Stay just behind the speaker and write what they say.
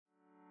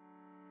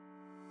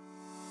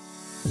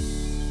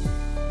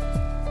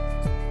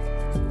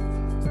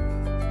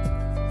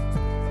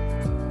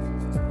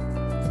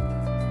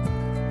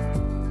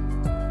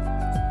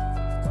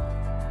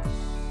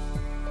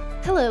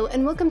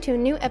and welcome to a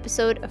new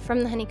episode of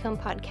From the Honeycomb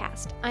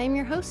podcast. I am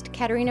your host,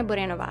 Katerina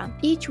Boranova.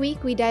 Each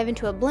week, we dive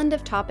into a blend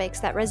of topics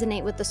that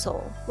resonate with the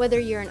soul. Whether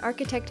you're an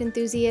architect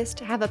enthusiast,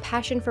 have a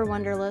passion for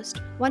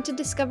Wanderlust, want to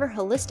discover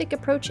holistic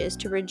approaches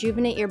to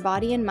rejuvenate your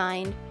body and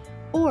mind,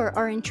 or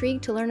are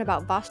intrigued to learn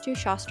about Vastu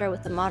Shastra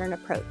with a modern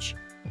approach,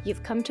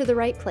 you've come to the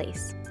right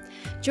place.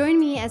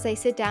 Join me as I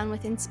sit down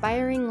with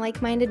inspiring,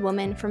 like-minded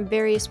women from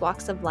various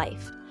walks of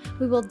life.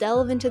 We will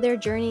delve into their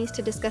journeys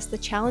to discuss the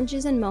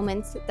challenges and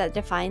moments that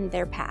define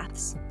their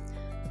paths.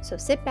 So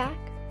sit back,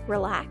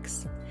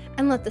 relax,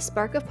 and let the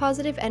spark of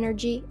positive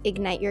energy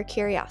ignite your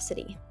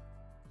curiosity.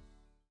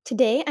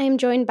 Today, I am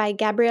joined by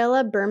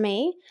Gabriella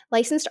Bermea,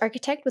 licensed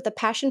architect with a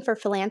passion for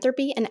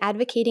philanthropy and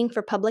advocating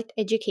for public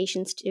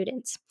education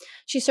students.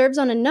 She serves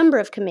on a number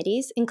of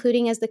committees,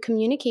 including as the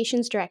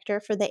communications director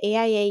for the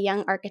AIA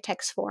Young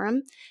Architects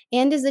Forum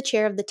and is the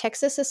chair of the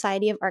Texas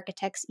Society of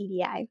Architects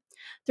EDI.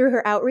 Through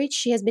her outreach,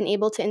 she has been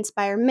able to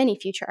inspire many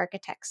future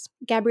architects.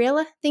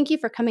 Gabriella, thank you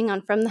for coming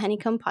on From the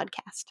Honeycomb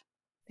podcast.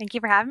 Thank you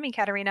for having me,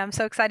 Katerina. I'm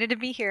so excited to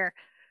be here.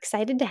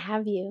 Excited to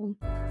have you.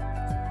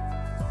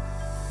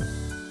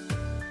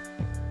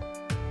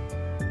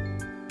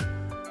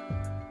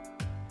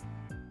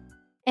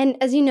 And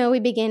as you know, we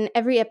begin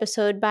every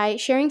episode by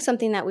sharing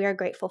something that we are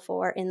grateful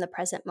for in the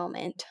present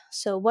moment.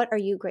 So what are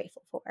you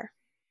grateful for?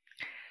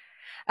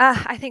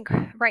 I think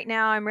right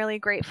now I'm really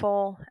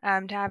grateful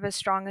to have as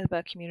strong of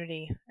a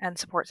community and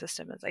support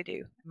system as I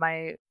do.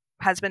 My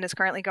husband is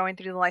currently going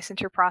through the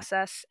licensure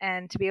process,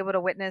 and to be able to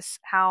witness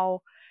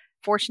how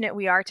fortunate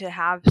we are to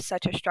have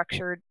such a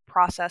structured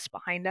process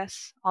behind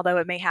us, although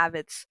it may have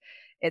its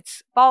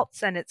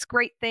faults and its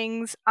great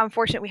things, I'm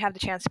fortunate we have the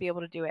chance to be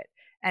able to do it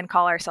and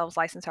call ourselves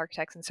licensed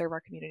architects and serve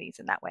our communities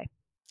in that way.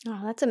 Oh,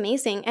 that's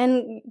amazing.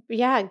 And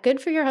yeah, good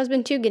for your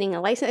husband too, getting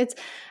a license.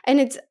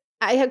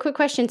 I have a quick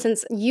question.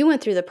 Since you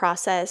went through the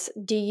process,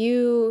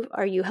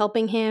 are you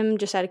helping him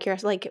just out of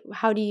curiosity? Like,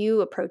 how do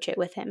you approach it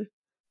with him?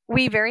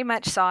 We very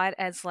much saw it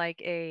as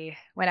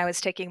when I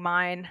was taking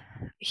mine,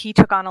 he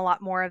took on a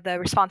lot more of the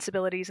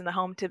responsibilities in the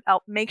home to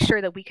help make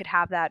sure that we could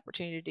have that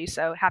opportunity to do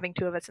so. Having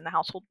two of us in the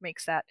household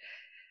makes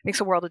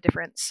a world of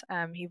difference.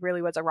 He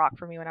really was a rock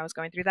for me when I was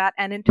going through that.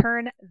 And in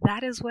turn,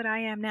 that is what I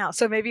am now.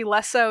 So maybe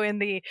less so in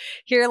the,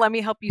 here, let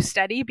me help you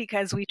study,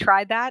 because we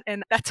tried that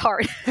and that's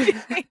hard.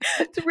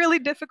 It's really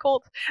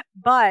difficult.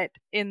 But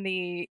in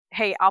the,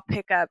 hey,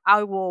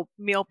 I will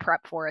meal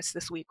prep for us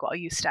this week while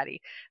you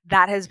study.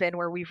 That has been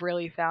where we've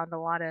really found a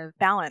lot of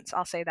balance.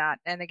 I'll say that.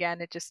 And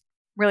again, it just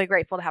really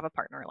grateful to have a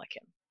partner like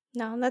him.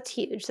 No, that's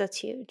huge. That's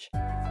huge.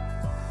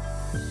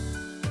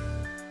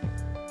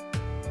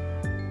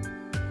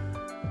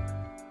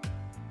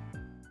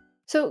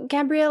 So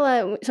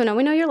Gabriella, now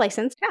we know you're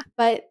licensed,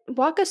 but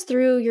walk us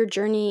through your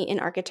journey in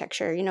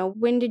architecture.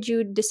 When did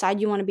you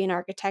decide you want to be an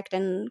architect,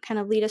 and kind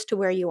of lead us to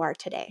where you are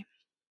today?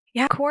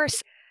 Yeah, of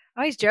course. I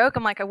always joke,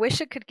 I'm like, I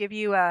wish I could give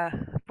you a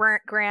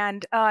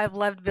grand, I've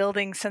loved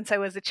buildings since I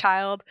was a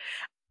child.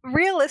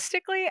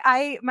 Realistically,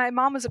 my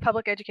mom was a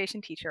public education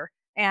teacher,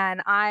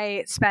 and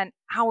I spent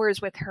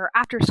hours with her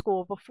after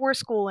school, before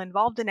school,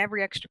 involved in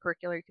every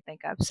extracurricular you could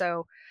think of.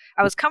 So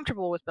I was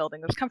comfortable with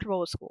building. I was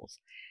comfortable with schools.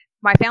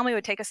 My family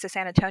would take us to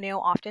San Antonio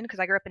often because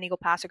I grew up in Eagle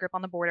Pass. I grew up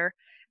on the border.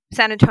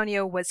 San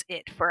Antonio was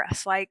it for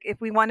us. Like,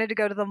 if we wanted to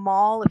go to the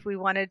mall, if we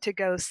wanted to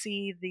go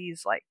see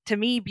these, like, to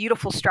me,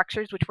 beautiful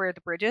structures, which were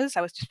the bridges,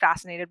 I was just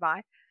fascinated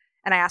by.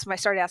 And I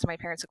started asking my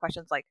parents the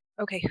questions like,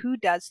 okay, who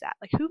does that?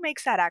 Like, who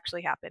makes that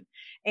actually happen?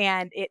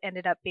 And it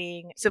ended up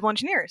being civil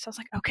engineers. So I was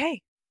like,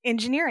 okay,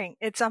 engineering,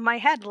 it's on my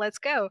head. Let's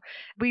go.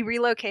 We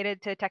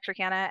relocated to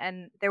Texarkana,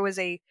 and there was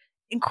a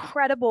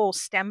incredible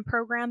STEM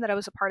program that I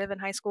was a part of in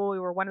high school. We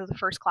were one of the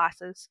first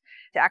classes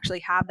to actually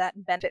have that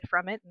and benefit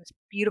from it in this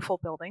beautiful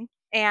building.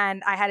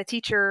 And I had a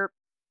teacher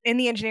in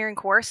the engineering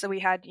course. So we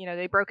had,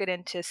 they broke it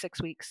into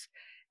 6 weeks.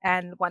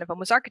 And one of them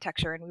was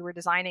architecture, and we were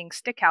designing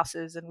stick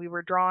houses, and we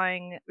were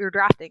drafting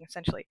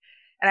essentially.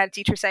 And I had a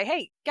teacher say,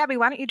 hey, Gabby,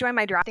 why don't you join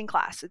my drafting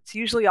class? It's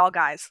usually all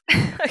guys.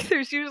 Like,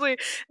 there's usually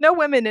no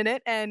women in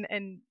it. And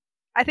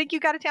I think you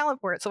got a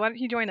talent for it. So why don't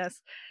you join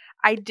us?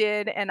 I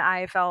did, and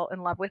I fell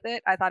in love with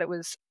it. I thought it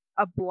was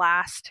a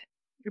blast.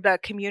 The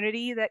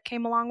community that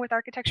came along with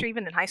architecture,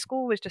 even in high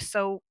school, was just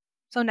so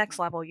next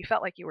level. You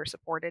felt like you were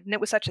supported, and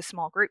it was such a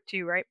small group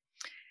too, right?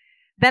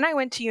 Then I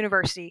went to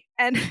university,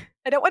 and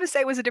I don't want to say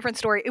it was a different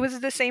story. It was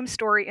the same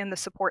story in the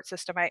support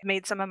system. I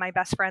made some of my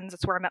best friends.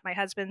 It's where I met my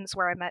husband. It's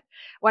where I met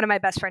one of my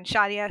best friends,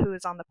 Shadia, who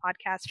was on the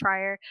podcast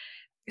prior.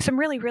 Some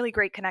really, really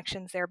great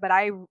connections there, but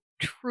I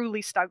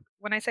truly stuck.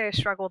 When I say I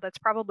struggled, that's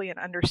probably an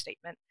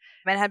understatement.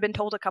 And I had been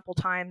told a couple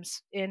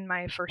times in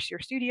my first year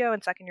studio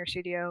and second year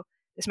studio,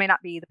 this may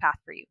not be the path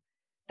for you.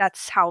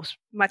 That's how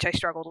much I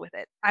struggled with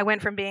it. I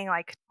went from being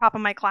like top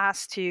of my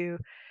class to,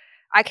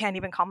 I can't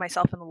even call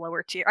myself in the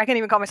lower tier. I can't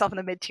even call myself in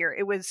the mid tier.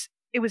 It was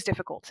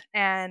difficult,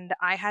 and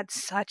I had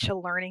such a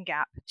learning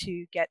gap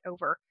to get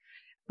over.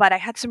 But I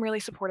had some really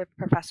supportive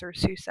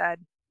professors who said,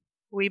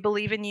 we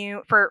believe in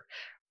you. For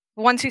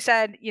ones who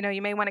said,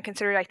 you may want to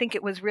consider it. I think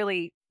it was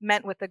really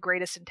meant with the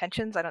greatest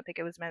intentions. I don't think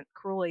it was meant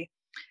cruelly.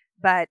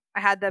 But I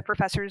had the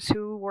professors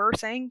who were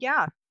saying,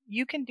 yeah,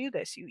 you can do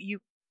this. We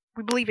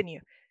believe in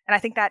you. And I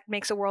think that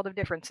makes a world of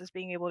difference, is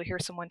being able to hear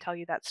someone tell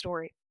you that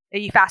story.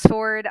 You fast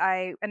forward,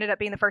 I ended up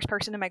being the first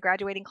person in my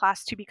graduating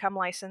class to become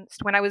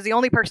licensed. When I was the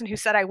only person who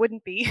said I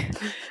wouldn't be,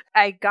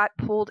 I got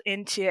pulled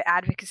into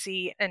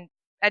advocacy and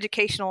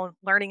educational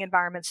learning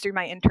environments through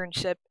my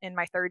internship in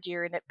my third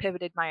year, and it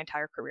pivoted my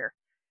entire career.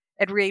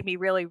 It made me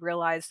really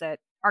realize that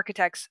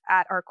architects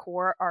at our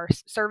core are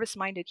service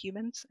minded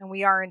humans, and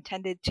we are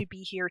intended to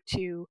be here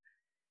to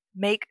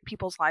make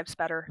people's lives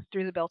better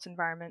through the built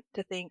environment,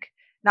 to think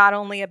not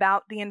only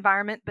about the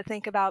environment, but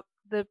think about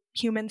the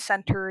human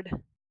centered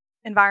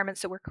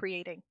environments that we're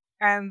creating,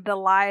 and the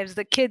lives,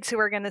 the kids who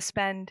are going to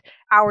spend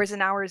hours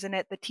and hours in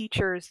it, the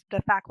teachers,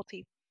 the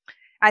faculty.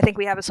 I think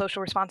we have a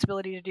social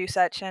responsibility to do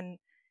such. And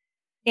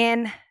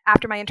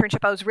after my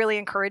internship, I was really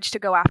encouraged to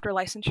go after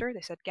licensure.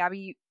 They said,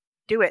 Gabby,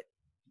 do it.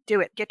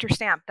 Do it. Get your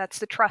stamp. That's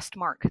the trust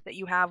mark that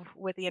you have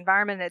with the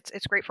environment.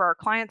 It's great for our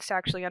clients to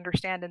actually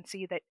understand and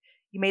see that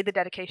you made the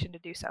dedication to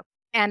do so.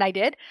 And I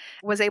did.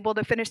 Was able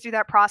to finish through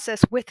that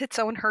process with its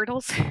own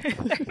hurdles,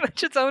 very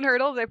much its own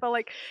hurdles. I felt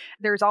like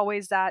there's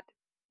always that,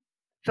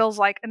 feels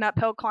like an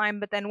uphill climb,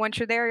 but then once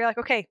you're there, you're like,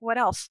 okay, what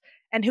else?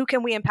 And who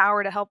can we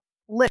empower to help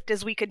lift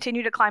as we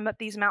continue to climb up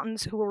these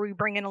mountains? Who are we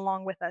bringing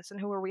along with us, and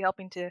who are we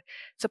helping to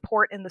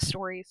support in the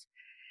stories?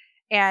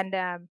 And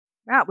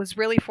yeah, was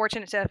really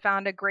fortunate to have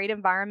found a great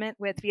environment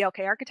with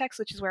VLK Architects,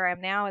 which is where I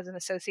am now as an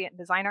associate and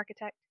design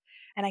architect.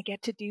 And I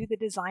get to do the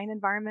design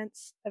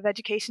environments of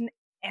education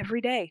every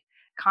day,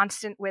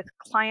 constant with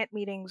client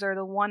meetings or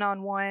the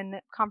one-on-one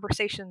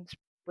conversations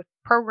with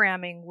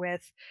programming,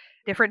 with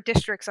different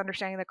districts,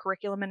 understanding the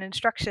curriculum and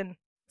instruction.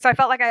 So I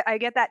felt like I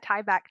get that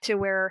tie back to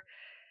where,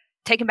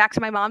 taken back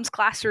to my mom's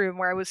classroom,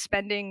 where I was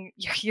spending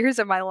years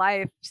of my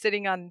life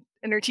sitting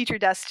in her teacher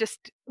desk,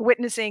 just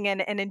witnessing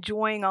and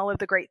enjoying all of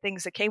the great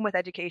things that came with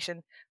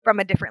education from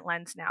a different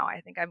lens now.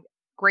 I think I'm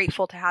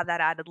grateful to have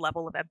that added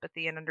level of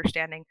empathy and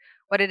understanding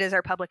what it is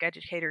our public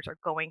educators are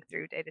going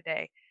through day to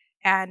day,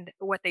 and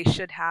what they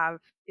should have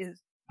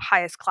is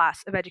highest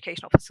class of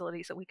educational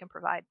facilities that we can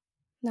provide.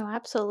 No,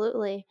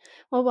 absolutely.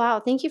 Well, wow.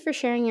 Thank you for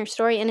sharing your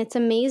story. And it's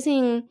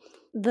amazing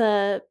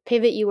the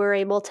pivot you were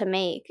able to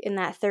make in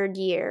that third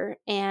year.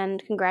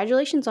 And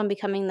congratulations on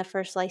becoming the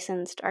first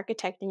licensed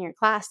architect in your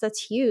class.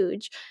 That's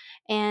huge.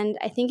 And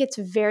I think it's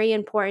very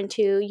important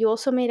too. You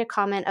also made a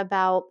comment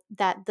about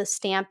that the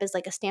stamp is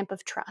like a stamp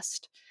of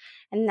trust.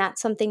 And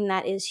that's something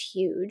that is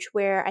huge,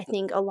 where I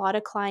think a lot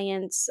of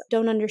clients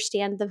don't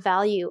understand the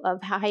value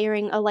of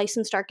hiring a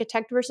licensed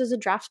architect versus a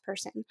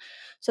draftsperson.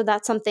 So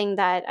that's something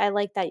that I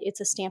like, that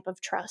it's a stamp of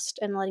trust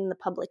and letting the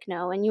public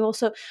know. And you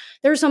also,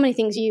 there are so many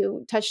things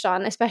you touched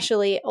on,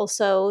 especially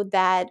also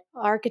that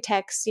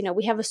architects,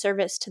 we have a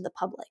service to the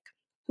public.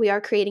 We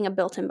are creating a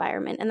built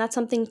environment. And that's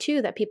something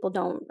too that people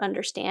don't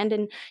understand.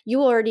 And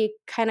you already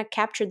kind of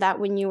captured that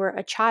when you were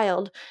a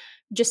child,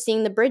 just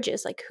seeing the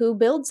bridges, like, who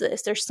builds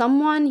this? There's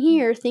someone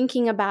here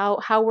thinking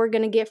about how we're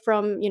going to get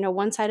from,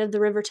 one side of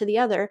the river to the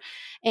other.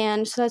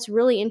 And so that's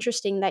really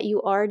interesting that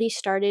you already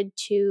started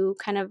to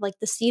kind of, like,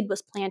 the seed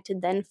was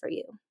planted then for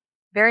you.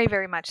 Very,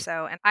 very much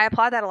so. And I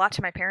applaud that a lot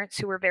to my parents,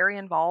 who were very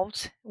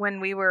involved when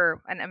we were,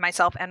 and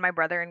myself and my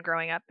brother, and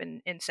growing up,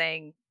 and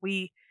saying,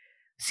 we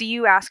see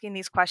you asking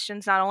these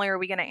questions. Not only are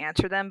we going to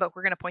answer them, but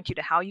we're going to point you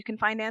to how you can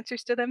find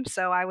answers to them.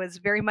 So I was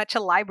very much a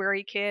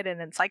library kid,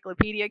 an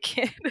encyclopedia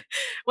kid.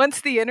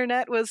 Once the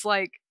internet was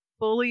like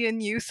fully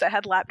in use, I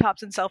had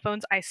laptops and cell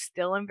phones. I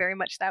still am very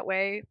much that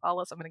way.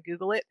 Follow us, I'm going to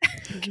Google it,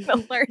 going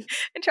to learn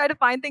and try to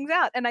find things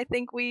out. And I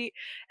think we,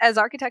 as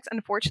architects,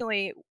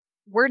 unfortunately,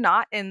 we're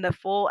not in the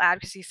full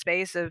advocacy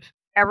space of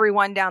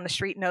everyone down the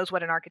street knows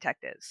what an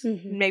architect is.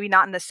 Mhm. Maybe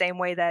not in the same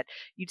way that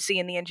you'd see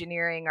in the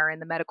engineering or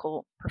in the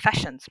medical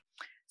professions.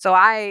 So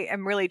I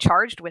am really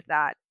charged with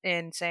that,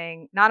 in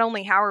saying, not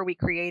only how are we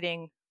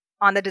creating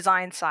on the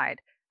design side,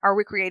 are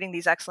we creating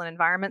these excellent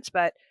environments,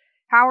 but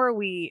how are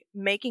we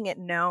making it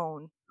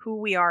known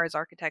who we are as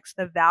architects,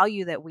 the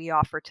value that we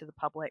offer to the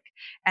public,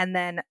 and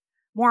then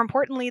more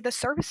importantly, the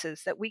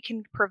services that we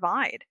can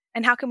provide,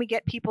 and how can we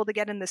get people to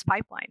get in this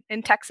pipeline.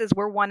 In Texas,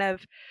 we're one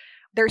of,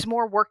 there's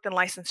more work than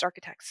licensed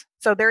architects.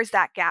 So there's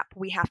that gap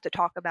we have to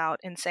talk about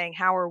in saying,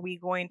 how are we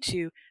going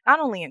to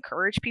not only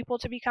encourage people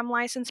to become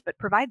licensed, but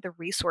provide the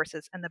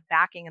resources and the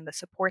backing and the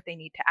support they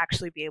need to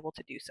actually be able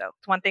to do so.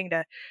 It's one thing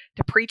to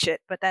preach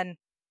it, but then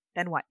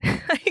what?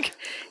 Like,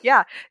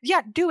 yeah,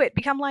 do it,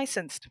 become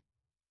licensed,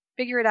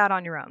 figure it out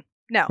on your own.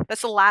 No,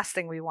 that's the last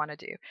thing we want to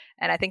do.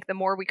 And I think the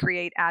more we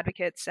create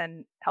advocates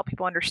and help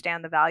people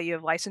understand the value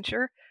of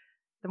licensure,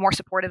 the more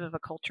supportive of a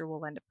culture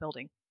we'll end up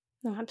building.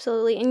 No,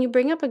 absolutely. And you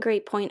bring up a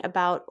great point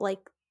about, like,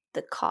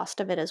 the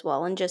cost of it as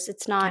well. And just,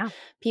 it's not, Yeah.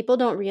 people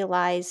don't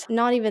realize,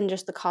 not even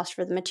just the cost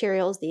for the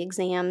materials, the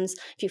exams.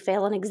 If you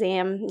fail an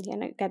exam,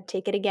 got to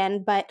take it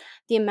again. But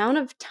the amount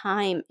of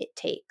time it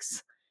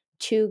takes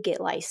to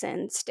get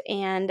licensed.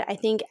 And I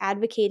think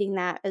advocating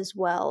that as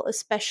well,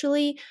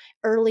 especially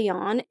early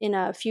on in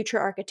a future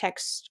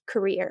architect's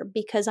career,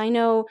 because I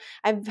know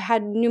I've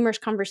had numerous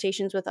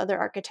conversations with other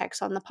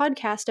architects on the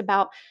podcast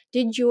about,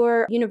 did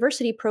your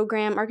university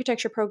program,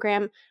 architecture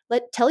program,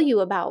 tell you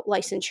about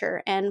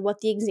licensure and what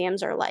the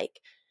exams are like?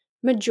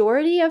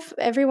 Majority of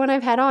everyone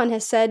I've had on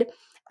has said,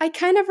 I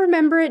kind of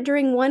remember it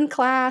during one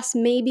class.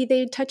 Maybe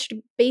they touched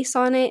base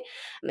on it.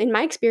 In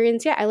my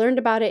experience, yeah, I learned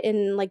about it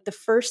in like the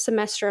first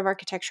semester of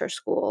architecture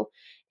school.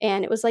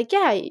 And it was like,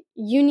 yeah,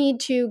 you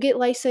need to get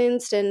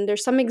licensed and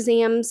there's some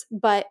exams,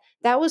 but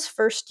that was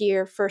first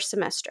year, first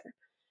semester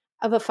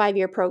of a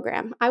 5-year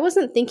program. I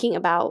wasn't thinking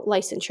about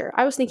licensure.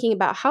 I was thinking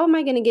about, how am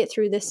I going to get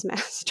through this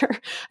semester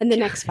and the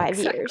Yeah, next 5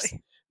 years?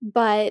 exactly.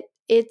 But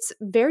it's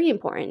very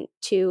important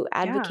to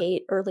Yeah.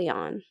 advocate early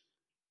on.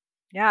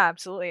 Yeah,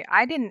 absolutely.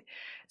 I didn't.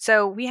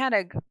 So we had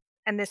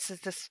and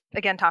this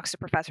again talks to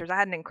professors. I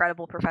had an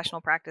incredible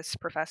professional practice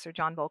professor,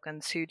 John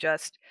Volkins, who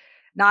just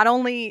not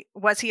only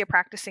was he a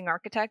practicing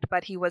architect,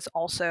 but he was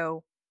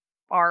also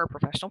our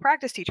professional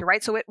practice teacher,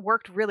 right? So it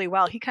worked really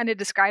well. He kind of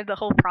described the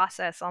whole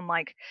process on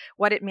like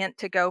what it meant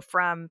to go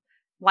from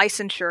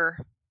licensure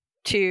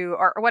to,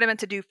 or what it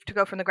meant to do to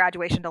go from the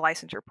graduation to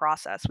licensure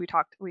process. We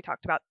talked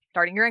about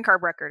starting your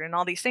NCARB record and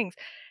all these things.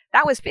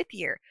 That was 5th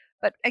year.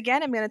 But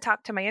again, I'm going to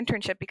talk to my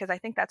internship because I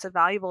think that's a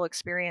valuable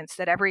experience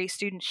that every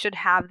student should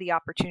have the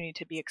opportunity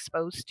to be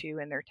exposed to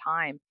in their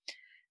time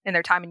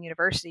in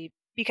university.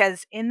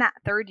 Because in that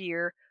 3rd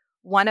year,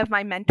 one of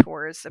my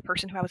mentors, the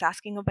person who I was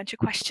asking a bunch of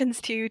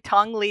questions to,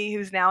 Tong Lee,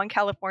 who's now in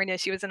California,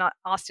 she was in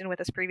Austin with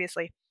us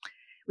previously.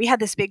 We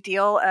had this big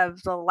deal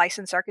of the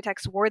licensed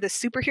architects wore the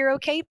superhero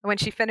cape. When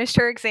she finished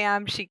her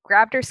exam, she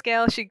grabbed her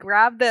scale, she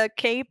grabbed the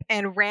cape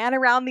and ran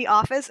around the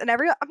office. And I'm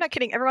not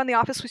kidding, everyone in the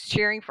office was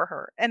cheering for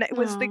her. And it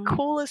was the Oh,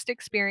 coolest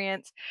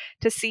experience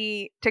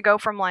to go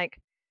from like,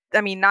 I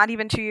mean, not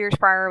even 2 years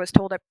prior, I was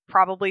told I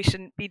probably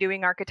shouldn't be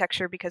doing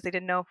architecture because I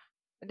didn't know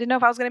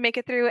if I was going to make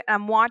it through it.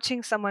 I'm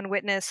watching someone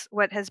witness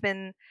what has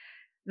been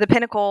the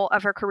pinnacle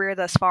of her career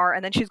thus far,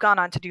 and then she's gone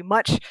on to do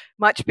much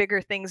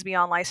bigger things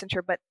beyond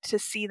licensure. But to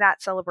see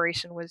that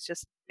celebration was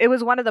just, it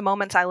was one of the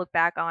moments I look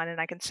back on,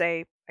 and I can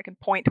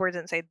point towards it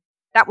and say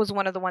that was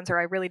one of the ones where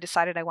I really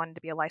decided I wanted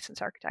to be a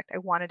licensed architect. I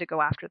wanted to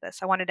go after this.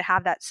 I wanted to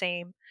have that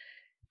same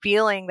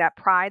feeling, that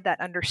pride, that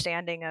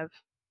understanding of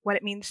what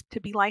it means to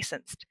be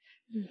licensed.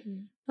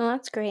 well,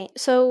 that's great.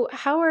 So,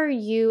 how are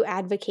you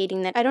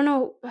advocating that? I don't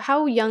know,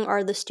 how young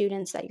are the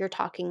students that you're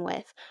talking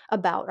with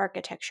about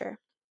architecture?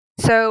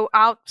 So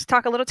I'll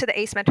talk a little to the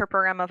ACE Mentor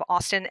Program of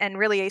Austin and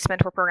really ACE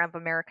Mentor Program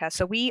of America.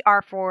 So we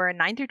are for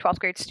 9th through 12th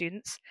grade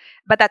students,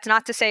 but that's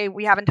not to say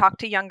we haven't talked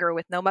to younger.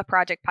 With NOMA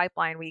Project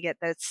Pipeline, we get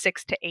the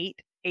 6 to 8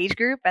 age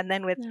group, and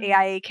then with No.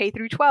 AIA K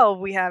through 12,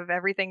 we have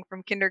everything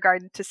from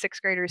kindergarten to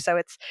 6th graders.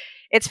 So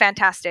it's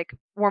fantastic.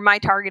 Where my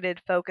targeted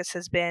focus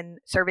has been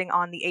serving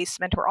on the ACE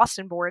Mentor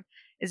Austin board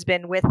has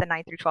been with the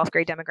 9th through 12th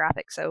grade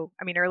demographic. So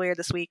I mean, earlier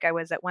this week I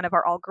was at one of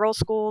our all girls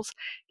schools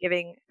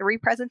giving 3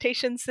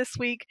 presentations this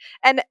week.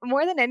 And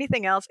more than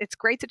anything else, it's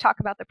great to talk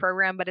about the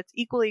program, but it's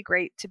equally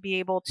great to be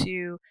able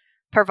to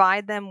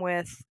provide them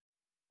with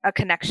a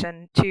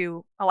connection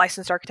to a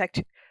licensed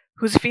architect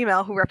who's a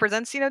female, who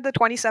represents, the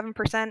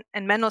 27%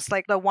 and menos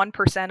like the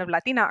 1% of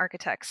Latina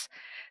architects.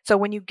 So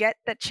when you get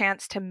the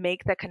chance to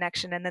make the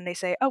connection and then they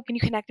say, oh, can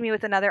you connect me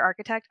with another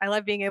architect? I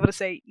love being able to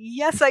say,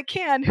 yes, I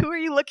can. Who are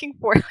you looking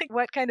for? Like,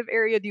 what kind of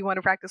area do you want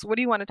to practice? What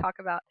do you want to talk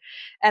about?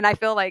 And I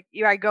feel like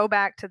I go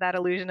back to that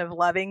illusion of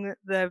loving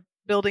the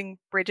building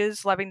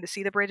bridges, loving to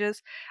see the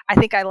bridges. I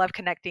think I love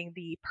connecting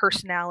the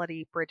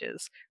personality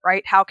bridges,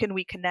 right? How can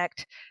we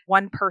connect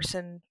one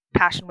person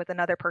passion with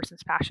another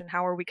person's passion?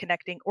 How are we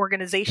connecting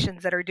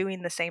organizations that are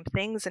doing the same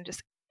things and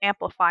just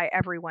amplify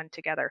everyone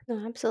together?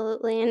 No,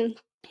 absolutely. And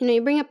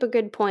you bring up a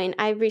good point.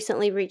 I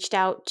recently reached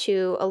out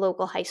to a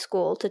local high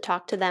school to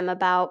talk to them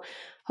about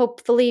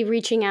hopefully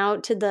reaching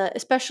out to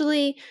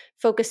especially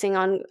focusing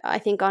on, I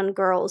think, on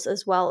girls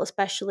as well,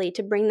 especially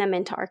to bring them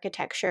into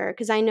architecture.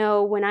 Because I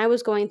know when I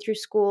was going through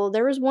school,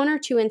 there was one or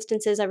two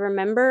instances I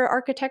remember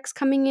architects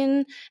coming in,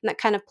 and that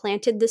kind of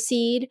planted the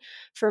seed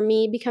for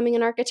me becoming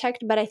an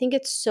architect. But I think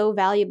it's so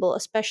valuable,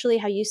 especially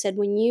how you said,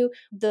 when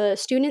the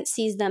student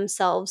sees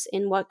themselves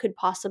in what could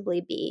possibly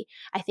be.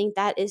 I think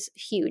that is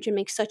huge and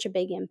makes such a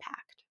big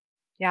impact.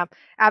 Yeah,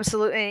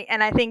 absolutely.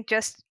 And I think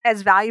just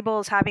as valuable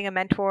as having a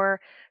mentor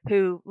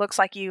who looks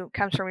like you,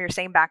 comes from your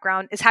same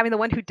background, is having the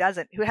one who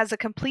doesn't, who has a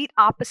complete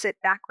opposite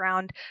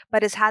background,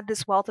 but has had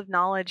this wealth of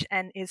knowledge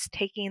and is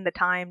taking the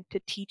time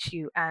to teach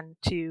you and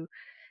to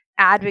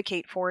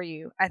advocate for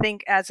you. I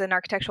think as an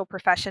architectural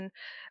profession,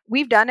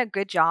 we've done a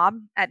good job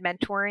at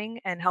mentoring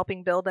and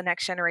helping build the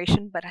next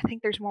generation, but I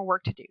think there's more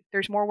work to do.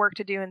 There's more work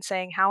to do in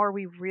saying, how are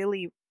we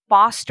really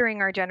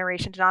fostering our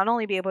generation to not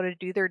only be able to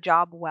do their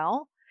job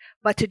well,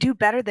 but to do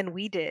better than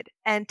we did,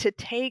 and to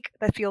take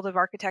the field of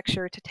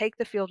architecture, to take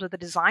the field of the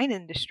design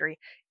industry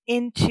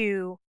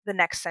into the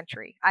next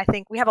century. I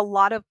think we have a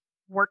lot of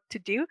work to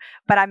do,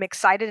 but I'm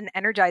excited and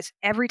energized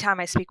every time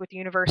I speak with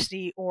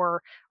university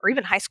or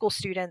even high school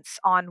students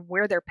on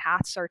where their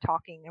paths are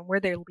talking and where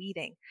they're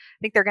leading. I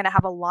think they're going to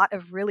have a lot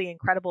of really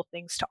incredible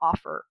things to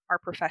offer our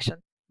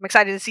profession. I'm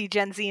excited to see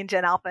Gen Z and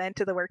Gen Alpha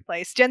into the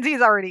workplace. Gen Z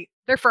is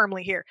they're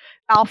firmly here.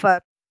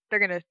 Alpha, they're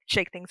going to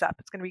shake things up.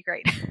 It's going to be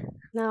great.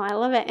 No, I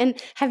love it.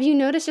 And have you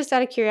noticed, just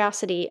out of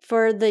curiosity,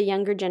 for the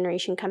younger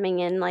generation coming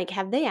in, like,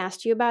 have they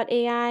asked you about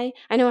AI?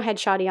 I know I had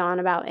Shadi on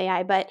about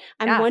AI, but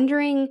I'm Yeah,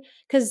 wondering,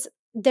 because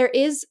there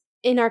is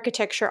in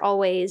architecture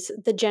always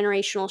the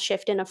generational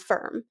shift in a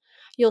firm.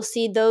 You'll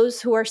see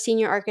those who are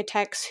senior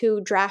architects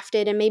who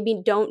drafted and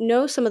maybe don't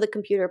know some of the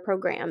computer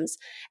programs.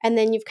 And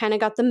then you've kind of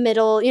got the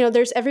middle,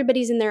 there's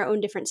everybody's in their own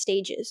different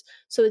stages.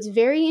 So it's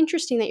very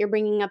interesting that you're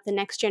bringing up the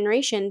next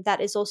generation that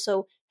is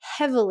also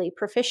heavily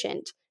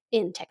proficient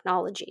in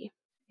technology.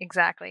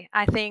 exactly.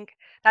 I think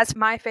that's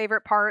my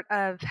favorite part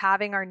of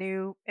having our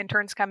new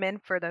interns come in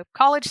for the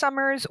college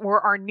summers or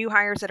our new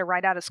hires that are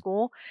right out of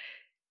school.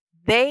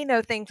 They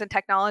know things in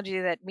technology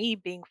that me,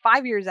 being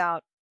 5 years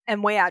out,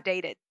 am way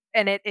outdated.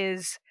 And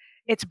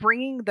it's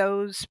bringing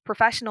those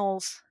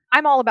professionals.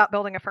 I'm all about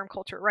building a firm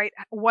culture, right?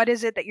 What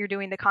is it that you're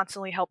doing to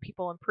constantly help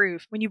people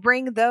improve? When you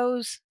bring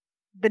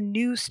the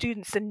new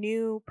students, the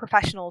new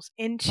professionals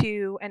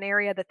into an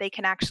area that they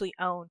can actually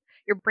own,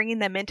 you're bringing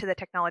them into the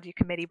technology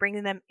committee,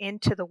 bringing them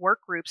into the work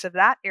groups of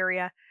that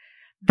area.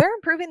 They're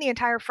improving the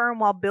entire firm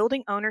while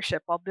building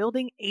ownership, while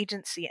building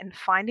agency and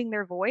finding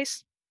their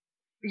voice.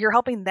 You're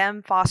helping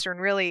them foster, and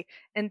really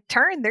in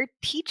turn they're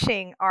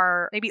teaching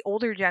our maybe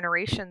older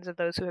generations of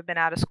those who have been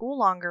out of school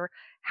longer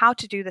how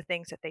to do the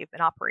things that they've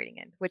been operating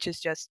in, which is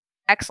just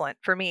excellent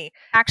for me.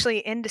 Actually,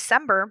 in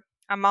December,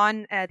 I'm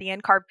on the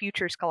NCARB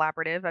Futures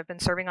Collaborative. I've been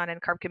serving on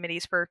NCARB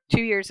committees for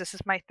 2 years. This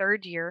is my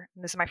third year,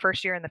 and this is my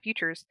first year in the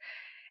Futures.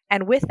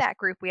 And with that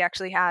group, we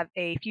actually have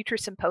a future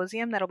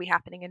symposium that'll be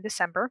happening in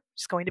December.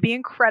 It's going to be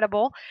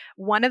incredible.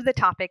 One of the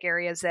topic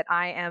areas that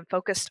I am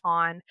focused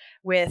on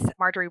with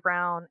Marjorie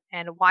Brown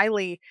and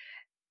Wiley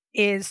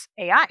is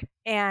AI.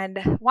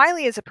 And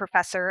Wiley is a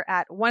professor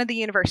at one of the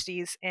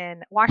universities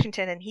in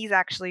Washington, and he's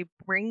actually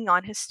bringing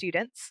on his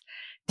students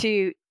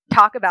to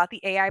talk about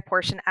the AI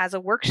portion as a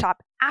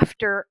workshop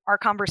after our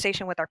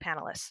conversation with our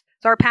panelists.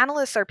 So our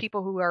panelists are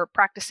people who are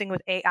practicing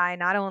with AI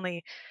not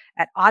only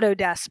at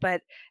Autodesk,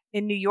 but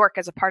in New York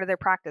as a part of their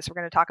practice. We're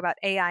going to talk about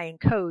AI and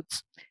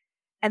codes.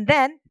 And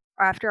then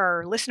after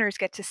our listeners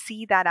get to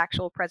see that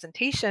actual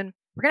presentation,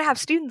 we're going to have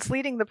students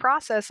leading the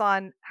process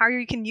on how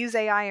you can use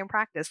AI in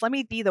practice. Let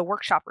me be the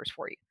workshoppers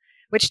for you,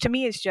 which to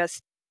me is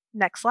just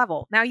next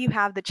level. Now you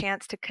have the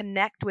chance to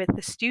connect with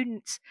the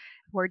students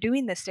who are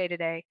doing this day to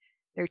day.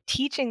 They're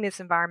teaching this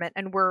environment,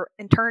 and we're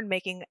in turn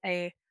making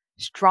a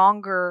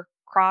stronger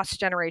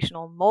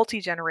cross-generational,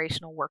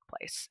 multi-generational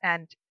workplace.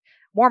 And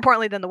more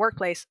importantly than the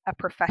workplace, a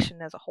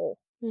profession as a whole.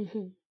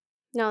 Mm-hmm.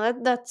 No,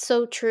 that's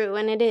so true,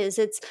 and it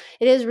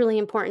is really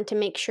important to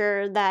make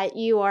sure that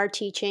you are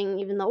teaching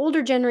even the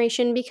older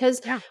generation,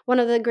 because Yeah, one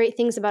of the great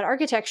things about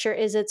architecture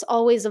is it's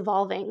always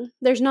evolving.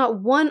 There's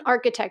not one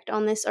architect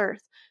on this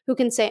earth who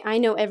can say, I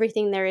know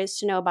everything there is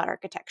to know about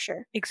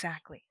architecture.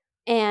 exactly.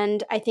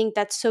 And I think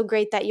that's so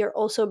great that you're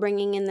also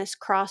bringing in this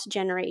cross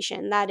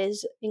generation. That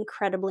is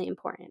incredibly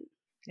important.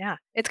 Yeah,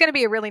 it's going to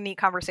be a really neat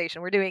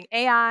conversation. We're doing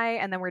AI,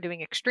 and then we're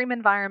doing extreme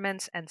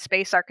environments and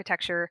space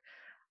architecture,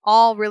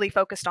 all really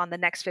focused on the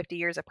next 50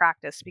 years of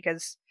practice.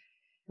 Because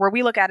where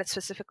we look at it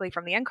specifically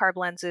from the NCARB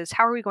lens is,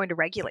 how are we going to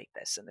regulate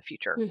this in the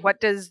future? Mhm. What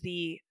does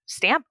the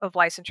stamp of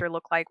licensure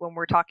look like when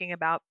we're talking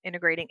about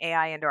integrating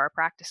AI into our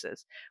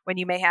practices? When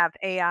you may have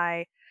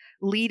AI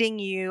leading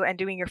you and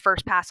doing your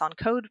first pass on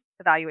code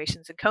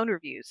evaluations and code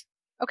reviews.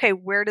 Okay,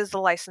 where does the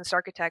licensed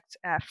architect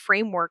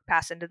framework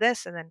pass into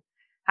this? And then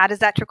how does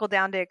that trickle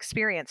down to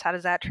experience? How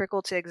does that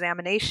trickle to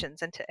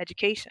examinations and to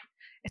education?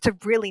 It's a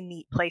really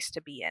neat place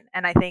to be in.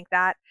 And I think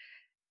that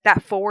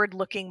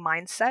forward-looking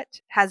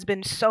mindset has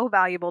been so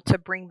valuable to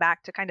bring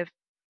back to kind of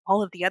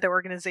all of the other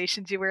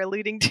organizations you were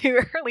alluding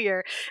to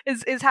earlier,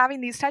 is having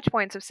these touch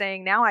points of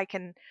saying, now I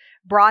can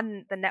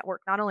broaden the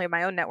network, not only of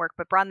my own network,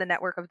 but broaden the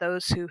network of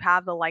those who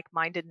have the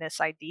like-mindedness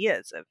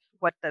ideas of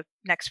what the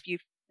next few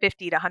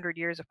 50 to 100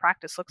 years of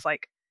practice looks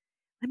like.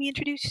 Let me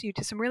introduce you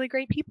to some really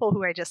great people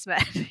who I just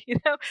met.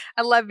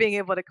 I love being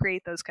able to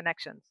create those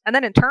connections. And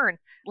then in turn,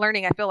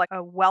 learning, I feel like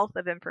a wealth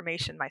of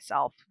information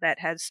myself that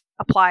has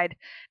applied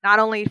not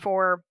only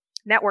for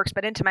networks,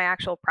 but into my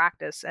actual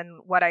practice and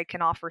what I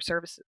can offer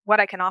services, what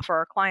I can offer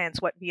our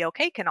clients, what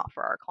BOK can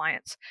offer our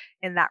clients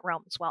in that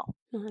realm as well.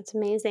 Oh, that's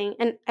amazing.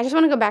 And I just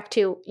want to go back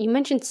to, you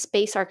mentioned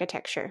space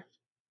architecture.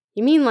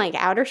 You mean like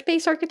outer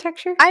space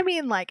architecture? I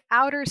mean, like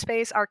outer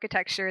space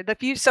architecture.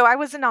 So I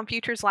wasn't on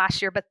Futures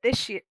last year, but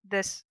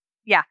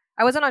yeah,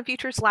 I wasn't on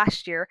Futures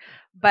last year,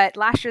 but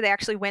last year they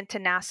actually went to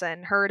NASA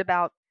and heard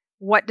about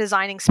what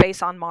designing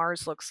space on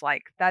Mars looks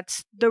like.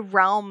 That's the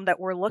realm that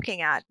we're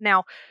looking at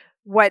now.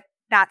 What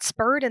that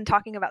spurred in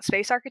talking about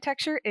space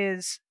architecture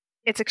is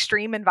it's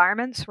extreme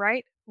environments,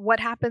 right? What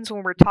happens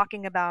when we're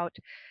talking about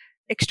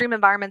extreme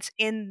environments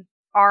in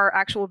our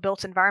actual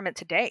built environment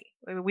today.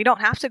 I mean, we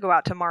don't have to go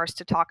out to Mars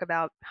to talk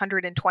about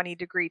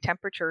 120-degree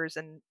temperatures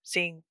and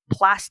seeing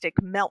plastic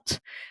melt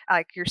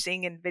like you're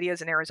seeing in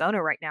videos in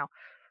Arizona right now.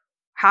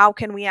 How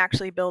can we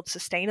actually build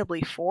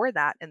sustainably for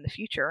that in the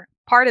future?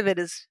 Part of it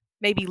is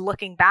maybe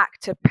looking back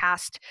to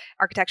past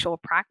architectural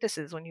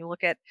practices. When you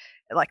look at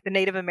like the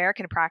Native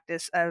American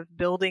practice of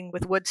building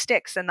with wood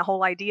sticks, and the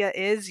whole idea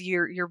is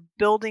you're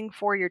building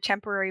for your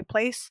temporary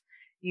place,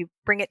 you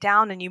bring it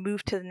down and you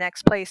move to the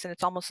next place, and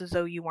it's almost as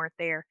though you weren't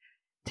there,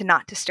 to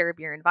not disturb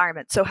your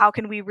environment. So how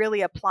can we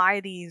really apply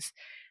these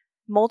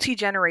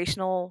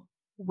multi-generational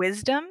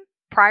wisdom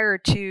prior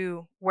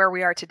to where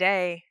we are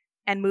today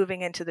and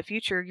moving into the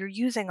future? You're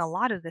using a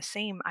lot of the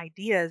same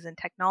ideas and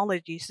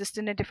technologies, just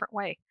in a different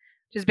way,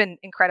 which has been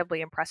incredibly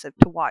impressive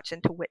to watch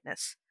and to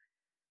witness.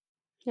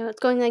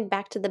 It's going like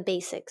back to the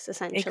basics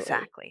essentially.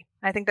 Exactly.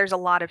 I think there's a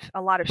lot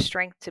of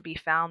strength to be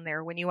found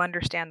there when you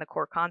understand the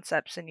core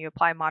concepts and you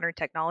apply modern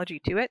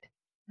technology to it.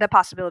 The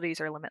possibilities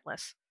are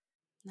limitless.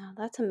 No,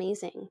 that's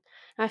amazing.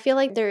 I feel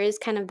like there is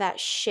kind of that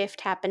shift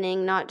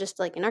happening, not just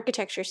like in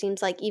architecture,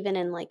 seems like even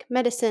in like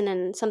medicine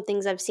and some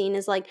things I've seen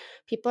is like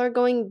people are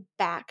going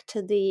back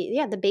to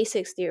the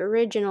basics, the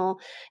original,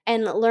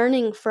 and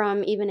learning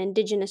from even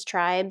indigenous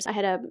tribes. I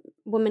had a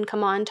woman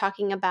come on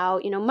talking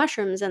about,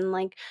 mushrooms and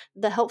like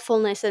the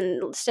helpfulness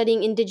and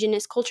studying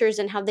indigenous cultures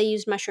and how they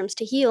use mushrooms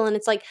to heal. And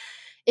it's like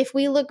if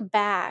we look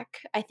back,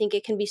 I think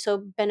it can be so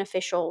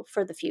beneficial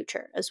for the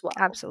future as well.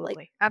 Like,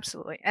 Absolutely.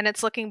 Absolutely. And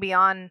it's looking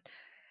beyond.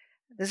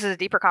 This is a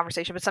deeper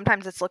conversation, but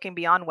sometimes it's looking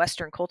beyond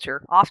Western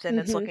culture. Often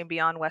it's mhm, looking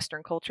beyond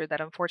Western culture that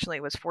unfortunately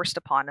was forced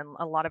upon in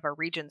a lot of our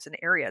regions and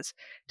areas,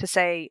 to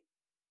say,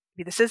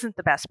 this isn't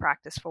the best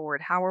practice forward.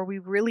 How are we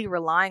really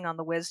relying on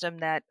the wisdom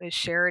that is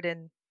shared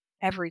in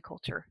every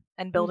culture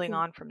and building mhm.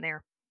 on from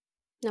there?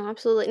 No,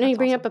 absolutely. No, you That's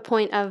bring up awesome. a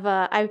point of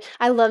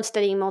I love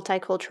studying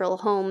multicultural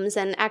homes,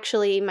 and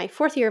actually, my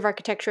fourth year of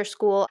architecture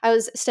school, I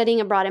was studying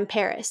abroad in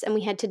Paris, and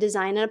we had to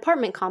design an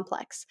apartment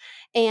complex.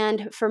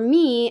 And for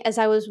me, as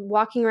I was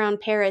walking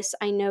around Paris,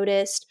 I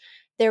noticed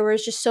there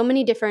was just so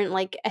many different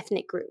like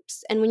ethnic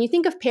groups. And when you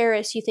think of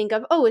Paris, you think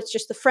of it's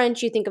just the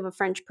French. You think of a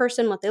French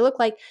person, what they look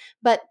like,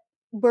 but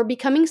we're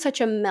becoming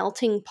such a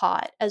melting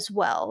pot as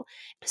well.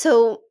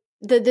 So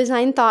the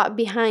design thought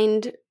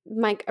behind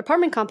my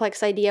apartment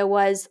complex idea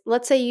was,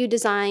 let's say you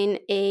design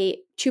a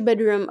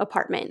 2-bedroom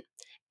apartment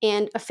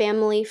and a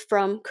family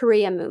from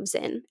Korea moves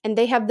in and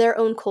they have their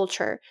own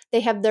culture, they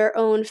have their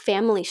own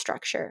family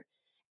structure.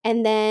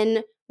 And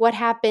then what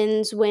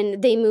happens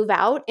when they move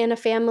out and a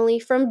family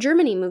from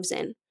Germany moves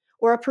in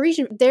or a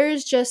Parisian?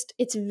 There's just,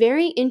 it's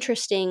very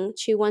interesting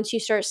to once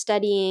you start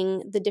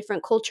studying the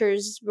different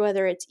cultures,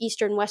 whether it's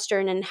Eastern,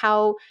 Western, and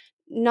how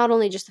not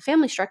only just the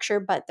family structure,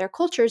 but their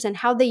cultures and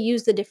how they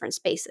use the different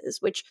spaces,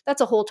 which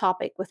that's a whole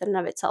topic within and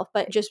of itself.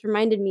 But it just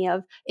reminded me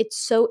of it's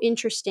so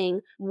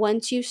interesting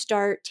once you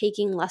start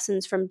taking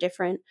lessons from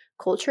different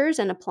cultures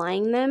and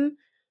applying them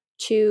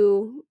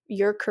to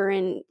your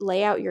current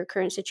layout, your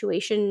current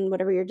situation,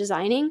 whatever you're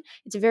designing.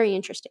 It's very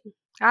interesting.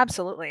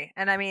 Absolutely.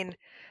 And I mean,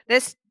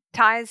 this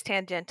ties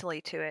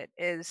tangentially to it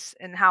is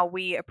in how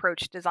we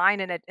approach design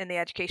in the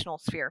educational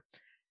sphere.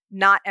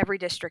 Not every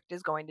district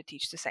is going to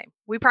teach the same.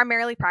 We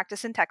primarily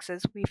practice in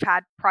Texas. We've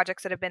had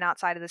projects that have been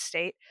outside of the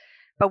state,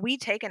 but we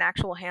take an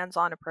actual hands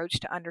on approach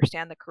to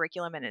understand the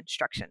curriculum and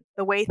instruction,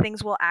 the way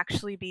things will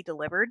actually be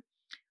delivered,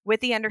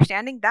 with the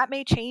understanding that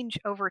may change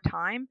over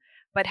time,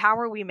 but how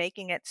are we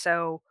making it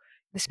so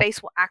the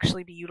space will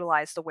actually be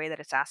utilized the way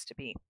that it's asked to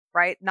be,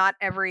 right? Not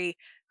every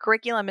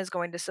curriculum is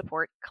going to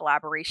support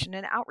collaboration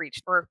and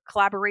outreach or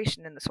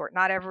collaboration in the sort.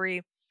 Not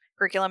every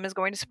curriculum is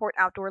going to support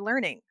outdoor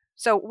learning.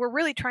 So we're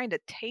really trying to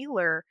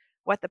tailor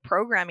what the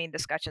programming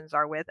discussions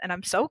are with, and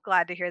I'm so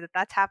glad to hear that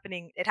that's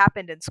happening. It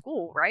happened in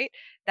school, right?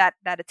 That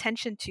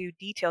attention to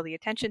detail, the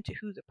attention to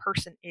who the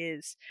person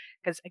is,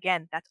 because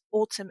again, that's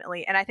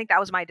ultimately, and I think that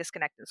was my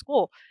disconnect in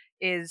school,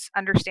 is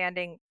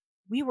understanding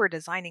we were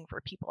designing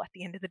for people at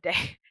the end of the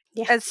day.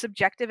 Yeah. As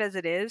subjective as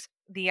it is,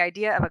 the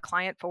idea of a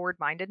client forward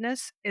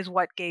mindedness is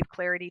what gave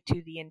clarity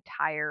to the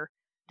entire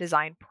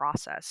design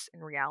process in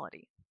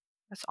reality.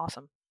 That's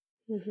awesome.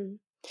 hmm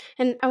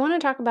And I want to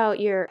talk about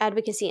your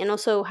advocacy and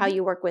also how Mhm.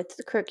 you work with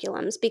the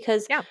curriculums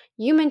because Yeah,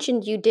 you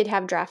mentioned you did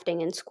have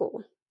drafting in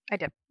school. I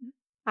did.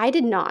 I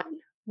did not,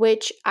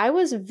 which I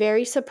was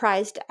very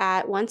surprised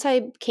at once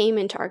I came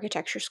into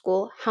architecture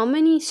school how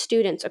many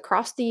students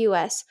across the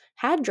US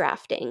had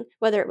drafting,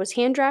 whether it was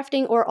hand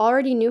drafting or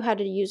already knew how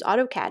to use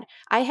AutoCAD.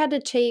 I had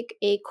to take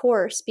a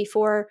course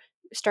before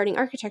starting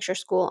architecture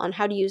school on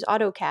how to use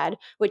AutoCAD,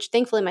 which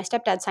thankfully my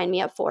stepdad signed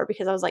me up for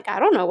because I was like, I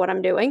don't know what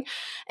I'm doing.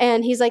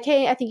 And he's like,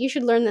 hey, I think you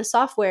should learn this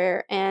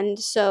software. And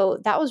so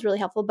that was really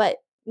helpful. But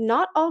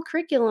not all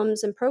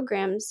curriculums and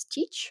programs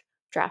teach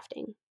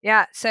drafting.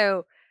 Yeah,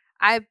 so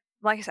I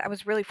like I said, I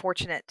was really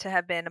fortunate to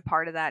have been a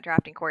part of that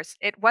drafting course.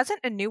 It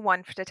wasn't a new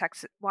one for the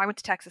Texas. Well, I went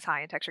to Texas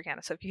High in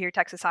Texarkana, so if you hear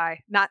Texas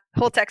High, not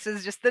whole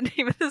Texas, just the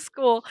name of the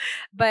school.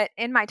 But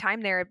in my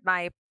time there,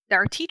 my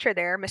our teacher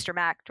there, Mr.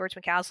 Mack, George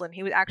McCaslin,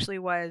 he was actually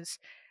was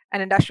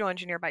an industrial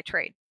engineer by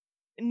trade.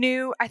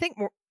 I think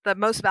the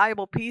most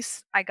valuable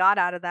piece I got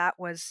out of that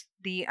was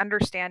the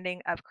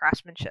understanding of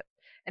craftsmanship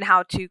and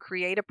how to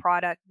create a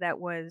product that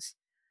was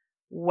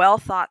well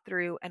thought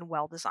through and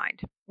well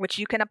designed, which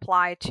you can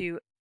apply to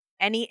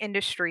any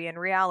industry in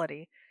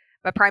reality,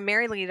 but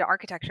primarily to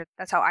architecture.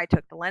 That's how I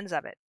took the lens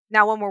of it.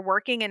 Now, when we're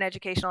working in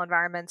educational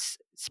environments,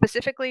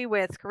 specifically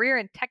with career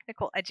and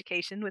technical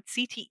education with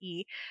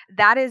CTE,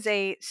 that is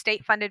a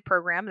state funded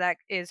program that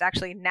is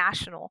actually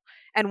national.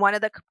 And one of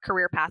the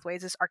career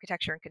pathways is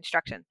architecture and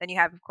construction. Then you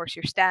have, of course,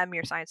 your STEM,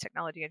 your science,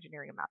 technology,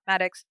 engineering, and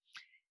mathematics.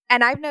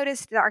 And I've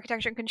noticed that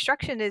architecture and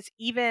construction is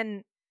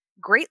even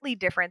greatly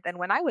different than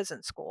when I was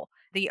in school.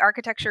 The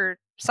architecture,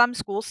 some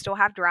schools still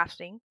have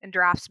drafting and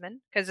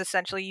draftsmen because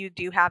essentially you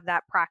do have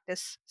that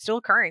practice still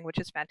occurring, which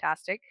is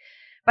fantastic.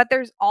 But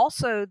there's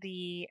also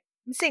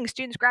I'm seeing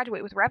students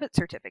graduate with Revit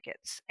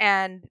certificates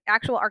and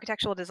actual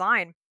architectural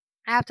design.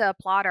 I have to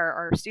applaud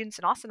our students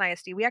in Austin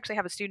ISD. We actually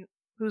have a student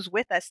who's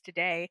with us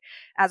today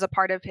as a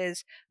part of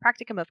his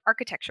practicum of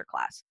architecture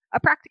class, a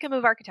practicum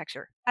of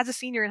architecture as a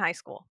senior in high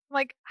school.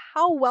 Like,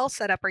 how well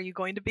set up are you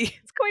going to be?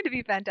 It's going to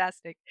be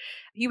fantastic.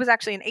 He was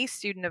actually an ACE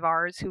student of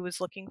ours who was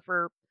looking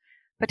for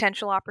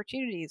potential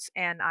opportunities,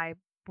 and I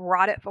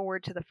brought it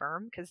forward to the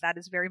firm because that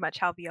is very much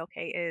how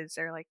BLK is.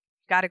 They're like,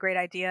 got a great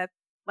idea,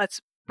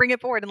 let's bring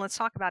it forward and let's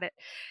talk about it.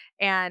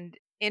 And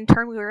in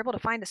turn, we were able to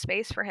find a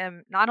space for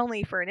him, not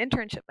only for an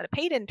internship, but a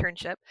paid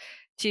internship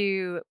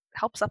to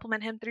help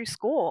supplement him through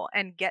school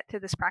and get to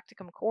this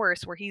practicum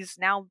course where he's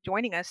now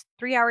joining us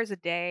 3 hours a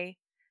day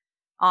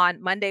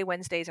on Monday,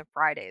 Wednesdays, and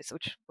Fridays,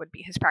 which would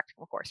be his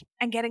practical course,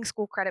 and getting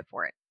school credit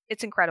for it.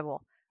 It's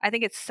incredible. I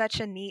think it's such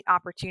a neat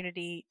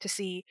opportunity to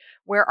see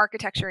where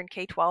architecture in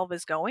K 12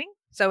 is going.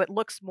 So it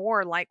looks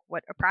more like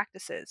what a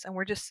practice is. And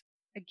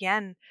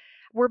again,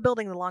 we're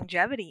building the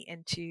longevity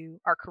into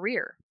our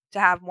career to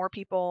have more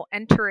people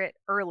enter it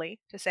early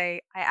to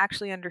say, I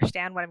actually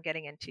understand what I'm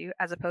getting into,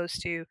 as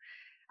opposed to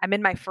I'm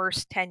in my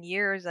first 10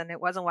 years and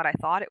it wasn't what I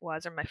thought it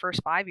was, or my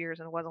first 5 years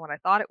and it wasn't what I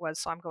thought it was.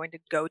 So I'm going to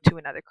go to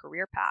another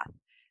career path.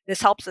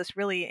 This helps us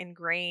really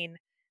ingrain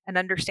an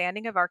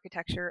understanding of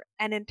architecture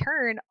and, in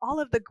turn, all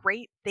of the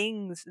great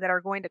things that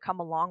are going to come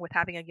along with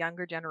having a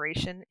younger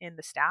generation in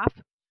the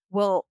staff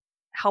will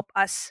help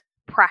us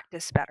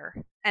practice better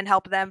and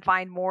help them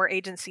find more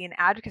agency and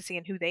advocacy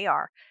in who they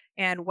are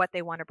and what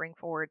they want to bring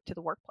forward to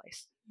the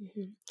workplace.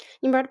 Mm-hmm.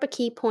 You brought up a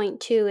key point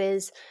too,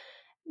 is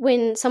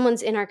when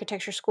someone's in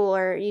architecture school,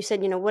 or you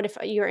said, what if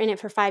you're in it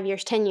for 5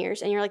 years, 10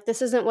 years, and you're like,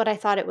 this isn't what I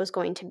thought it was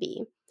going to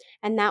be.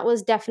 And that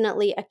was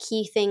definitely a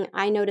key thing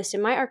I noticed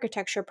in my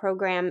architecture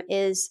program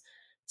is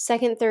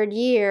second, third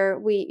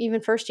year, even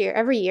first year,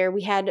 every year,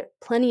 we had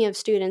plenty of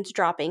students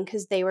dropping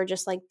because they were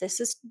just like, this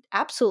is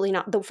absolutely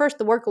not, the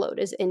workload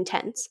is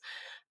intense,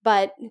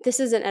 but this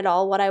isn't at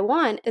all what I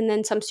want. And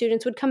then some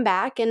students would come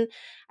back. And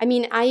I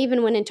mean, I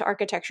even went into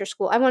architecture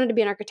school. I wanted to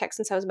be an architect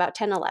since I was about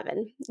 10,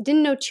 11.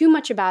 Didn't know too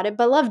much about it,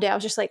 but loved it. I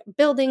was just like,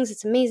 buildings,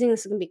 it's amazing.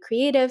 This is going to be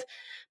creative.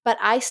 But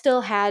I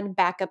still had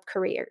backup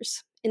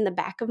careers in the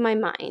back of my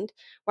mind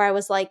where I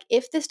was like,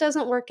 if this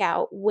doesn't work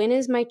out, when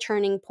is my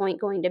turning point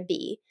going to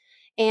be?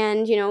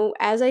 And,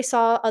 as I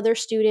saw other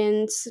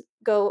students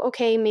go,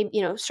 okay,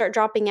 maybe, start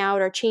dropping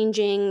out or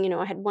changing,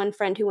 I had one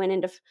friend who went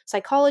into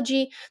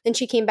psychology, then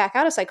she came back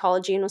out of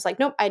psychology and was like,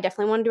 nope, I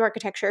definitely want to do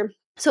architecture.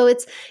 So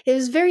it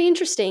was very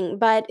interesting,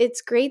 but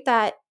it's great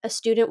that a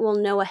student will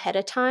know ahead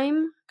of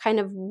time kind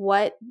of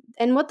what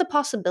the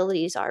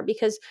possibilities are,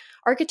 because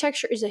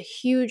architecture is a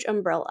huge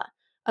umbrella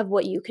of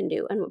what you can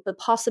do and the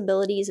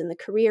possibilities and the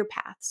career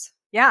paths.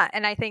 Yeah,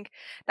 and I think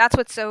that's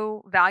what's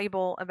so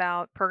valuable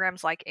about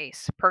programs like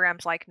ACE,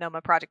 programs like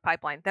NOMA Project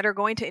Pipeline, that are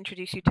going to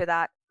introduce you to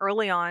that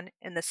early on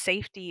in the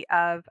safety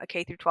of a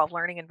K through 12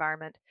 learning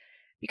environment,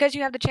 because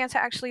you have the chance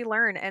to actually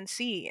learn and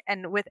see.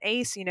 And with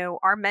ACE,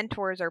 our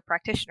mentors are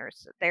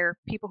practitioners. They're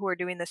people who are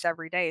doing this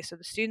every day. So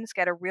the students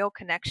get a real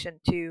connection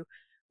to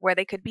where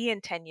they could be in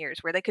 10 years,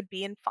 where they could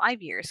be in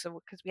 5 years.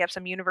 So because we have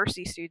some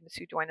university students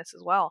who join us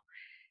as well.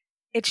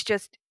 It's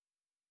just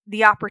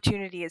the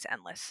opportunity is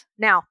endless.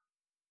 Now,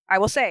 I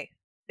will say,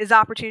 is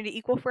opportunity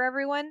equal for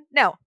everyone?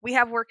 No, we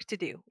have work to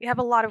do. We have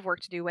a lot of work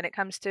to do when it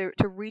comes to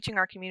reaching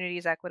our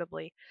communities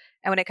equitably.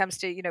 And when it comes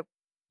to,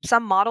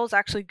 some models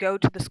actually go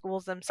to the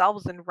schools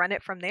themselves and run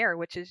it from there,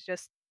 which is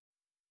just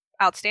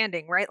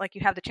outstanding, right? Like,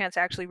 you have the chance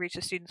to actually reach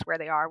the students where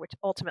they are, which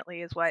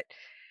ultimately is what,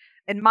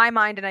 in my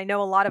mind, and I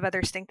know a lot of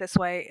others think this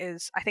way,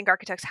 is I think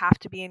architects have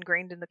to be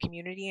ingrained in the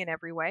community in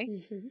every way.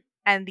 Mm-hmm.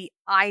 And the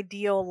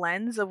ideal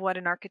lens of what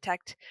an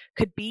architect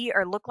could be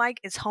or look like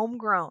is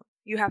homegrown.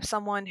 You have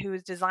someone who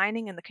is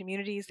designing in the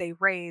communities they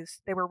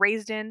were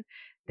raised in,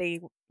 they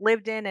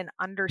lived in, and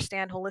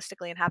understand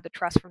holistically and have the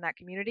trust from that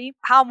community.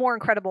 How more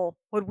incredible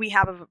would we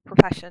have of a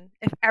profession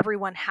if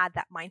everyone had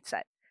that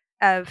mindset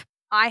of,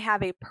 I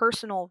have a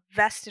personal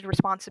vested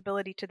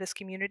responsibility to this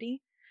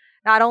community,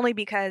 not only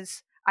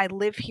because I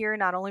live here,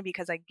 not only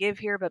because I give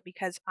here, but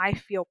because I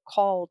feel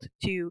called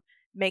to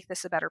make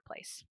this a better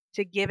place,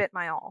 to give it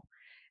my all.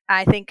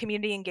 I think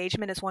community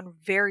engagement is one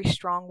very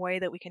strong way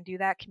that we can do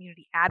that.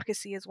 Community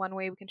advocacy is one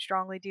way we can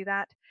strongly do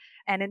that.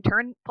 And in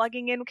turn,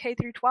 plugging in K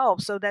through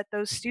 12 so that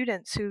those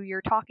students who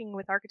you're talking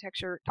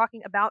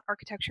about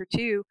architecture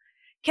to,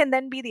 can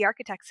then be the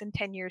architects in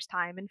 10 years'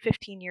 time, in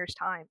 15 years'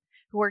 time,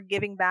 who are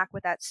giving back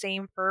with that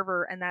same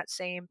fervor and that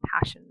same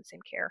passion, the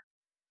same care.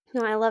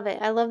 No, I love it.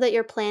 I love that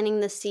you're planting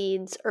the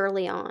seeds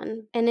early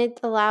on, and it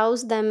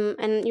allows them.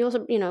 And you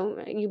also,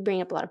 you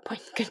bring up a lot of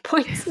good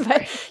points, but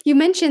Right. you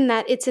mentioned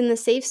that it's in the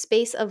safe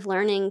space of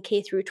learning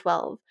K through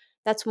 12.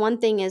 That's one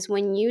thing, is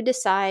when you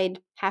decide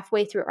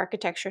halfway through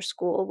architecture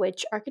school,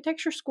 which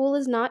architecture school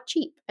is not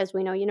cheap, as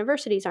we know,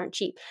 universities aren't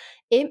cheap.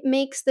 It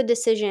makes the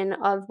decision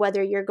of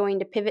whether you're going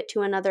to pivot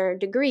to another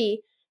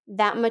degree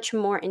that much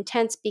more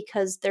intense,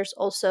 because there's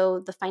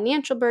also the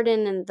financial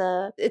burden, and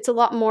it's a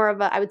lot more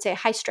of a, I would say,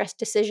 high stress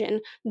decision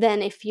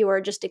than if you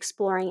are just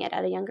exploring it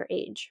at a younger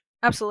age.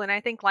 Absolutely. And I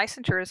think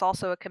licensure is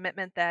also a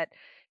commitment that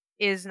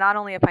is not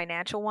only a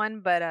financial one,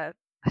 but a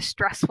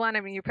stress one.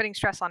 I mean, you're putting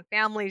stress on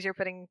families, you're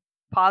putting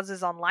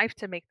pauses on life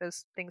to make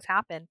those things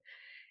happen.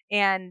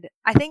 And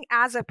I think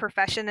as a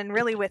profession, and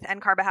really with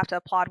NCARB, I have to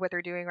applaud what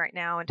they're doing right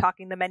now and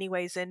talking the many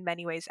ways in,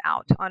 many ways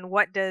out on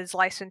what does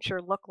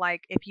licensure look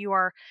like if you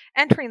are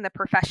entering the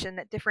profession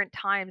at different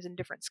times and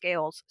different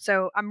scales.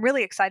 So I'm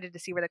really excited to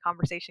see where the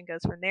conversation goes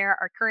from there.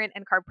 Our current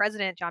NCARB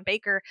president, John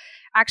Baker,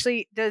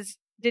 actually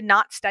did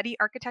not study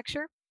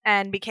architecture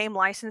and became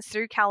licensed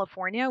through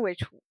California,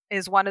 which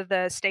is one of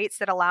the states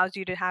that allows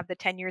you to have the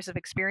 10 years of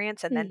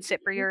experience and then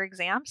sit for Mhm. your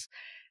exams.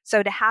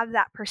 So to have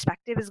that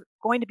perspective is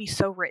going to be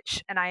so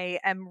rich. And I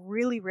am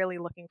really, really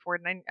looking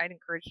forward. And I'd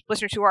encourage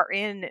listeners who are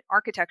in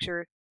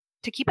architecture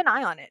to keep an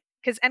eye on it,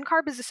 because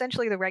NCARB is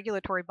essentially the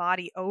regulatory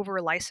body over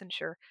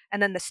licensure. And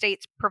then the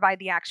states provide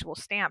the actual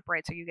stamp,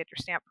 right? So you get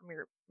your stamp from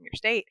your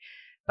state.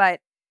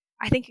 But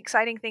I think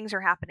exciting things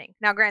are happening.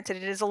 Now, granted,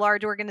 it is a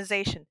large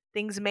organization.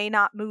 Things may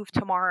not move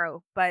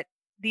tomorrow, but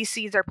these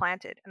seeds are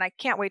planted, and I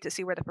can't wait to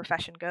see where the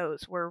profession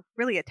goes. We're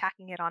really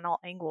attacking it on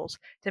all angles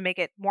to make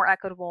it more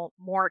equitable,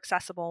 more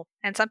accessible,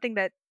 and something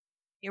that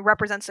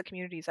represents the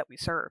communities that we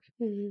serve.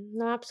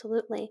 No,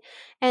 absolutely.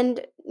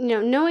 And,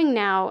 knowing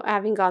now,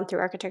 having gone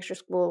through architecture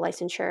school,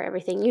 licensure,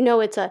 everything,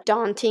 it's a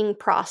daunting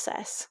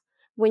process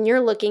when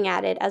you're looking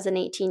at it as an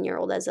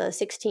 18-year-old, as a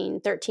 16,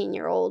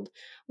 13-year-old.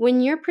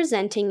 When you're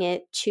presenting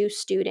it to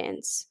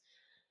students,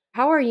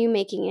 how are you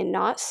making it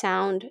not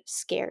sound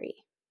scary?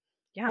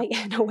 Yeah.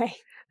 Like, in a way.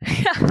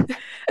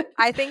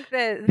 I think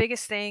the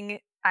biggest thing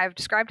I've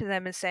described to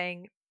them is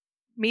saying,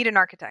 meet an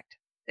architect.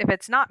 If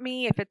it's not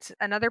me, if it's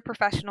another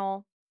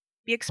professional,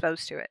 be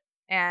exposed to it.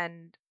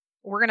 And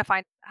we're going to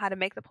find how to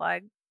make the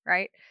plug,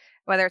 right?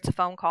 Whether it's a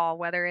phone call,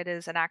 whether it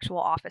is an actual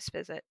office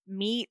visit,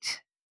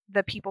 meet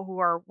the people who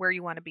are where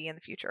you want to be in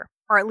the future,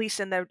 or at least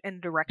in the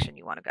direction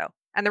you want to go.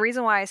 And the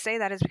reason why I say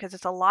that is because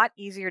it's a lot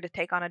easier to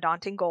take on a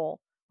daunting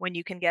goal when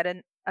you can get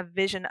a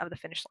vision of the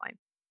finish line.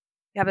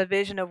 You have a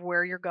vision of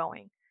where you're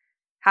going.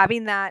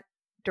 Having that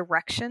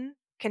direction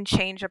can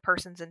change a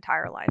person's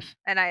entire life.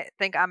 And I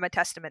think I'm a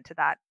testament to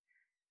that.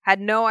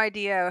 Had no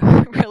idea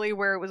really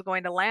where it was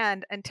going to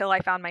land until I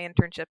found my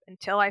internship,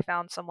 until I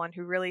found someone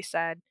who really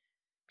said,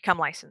 become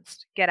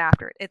licensed, get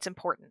after it. It's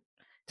important.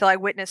 Till I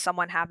witnessed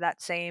someone have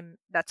that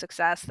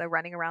success, the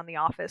running around the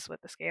office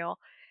with the scale.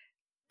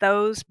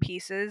 Those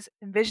pieces,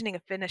 envisioning a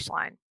finish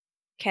line,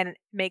 can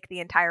make the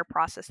entire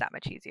process that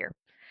much easier.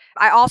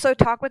 I also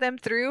talk with them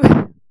through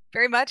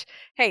very much,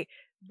 hey,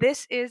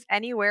 this is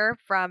anywhere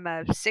from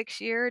a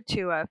 6 year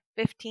to a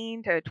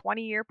 15 to a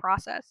 20-year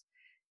process.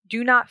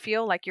 Do not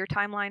feel like your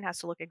timeline has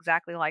to look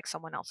exactly like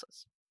someone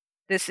else's.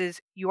 This is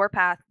your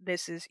path,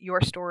 this is your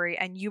story,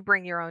 and you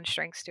bring your own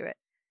strengths to it.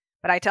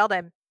 But I tell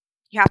them,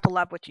 you have to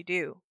love what you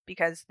do,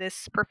 because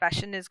this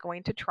profession is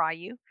going to try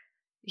you.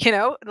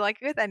 Like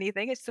with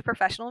anything, it's the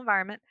professional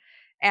environment.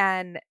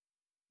 And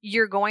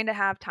you're going to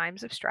have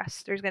times of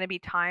stress. There's going to be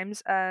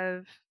times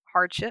of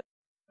hardship,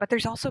 but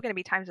there's also going to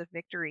be times of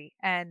victory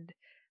and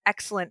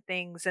excellent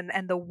things, and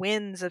the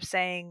wins of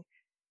saying,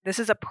 this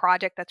is a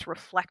project that's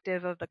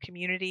reflective of the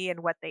community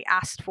and what they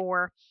asked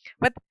for.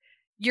 But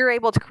you're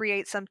able to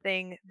create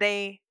something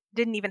they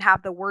didn't even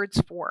have the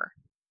words for.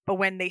 But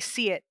when they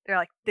see it, they're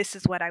like, this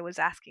is what I was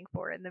asking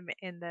for in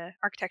the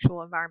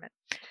architectural environment.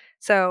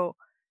 So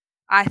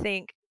I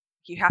think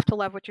you have to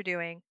love what you're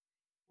doing,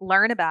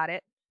 learn about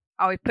it.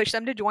 I always push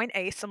them to join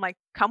ACE. I'm like,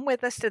 come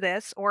with us to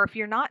this. Or if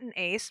you're not an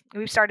ACE,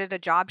 we've started a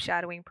job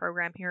shadowing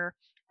program here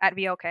at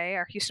VLK.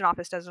 Our Houston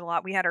office does it a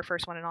lot. We had our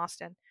first one in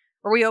Austin,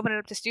 where we open it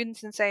up to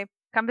students and say,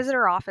 come visit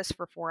our office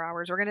for 4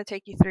 hours. We're going to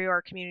take you through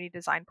our community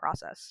design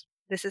process.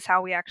 This is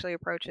how we actually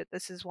approach it.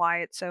 This is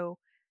why it's so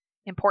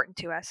important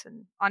to us.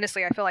 And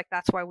honestly, I feel like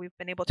that's why we've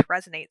been able to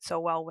resonate so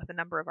well with a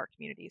number of our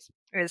communities,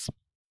 is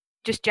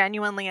just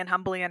genuinely and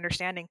humbly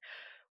understanding,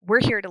 we're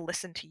here to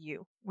listen to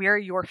you. We are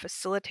your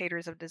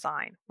facilitators of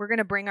design. We're going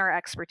to bring our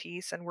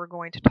expertise and we're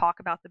going to talk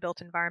about the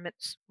built environment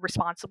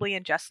responsibly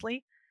and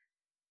justly,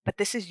 but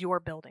this is your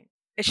building.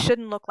 It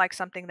shouldn't look like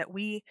something that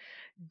we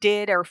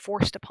did or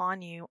forced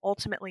upon you.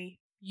 Ultimately,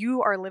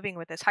 you are living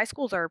with this. High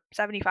schools are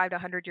 75 to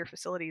 100-year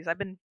facilities. I've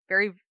been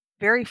very,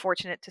 very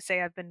fortunate to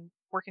say I'm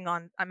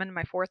in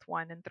my fourth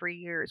one in 3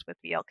 years with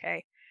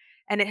VLK.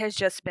 And it has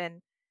just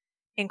been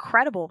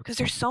incredible because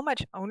there's so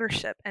much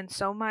ownership and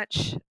so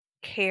much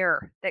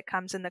care that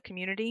comes in the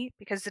community,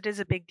 because it is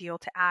a big deal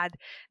to add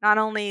not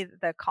only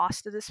the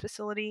cost of this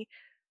facility,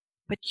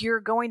 but you're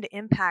going to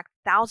impact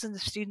thousands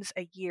of students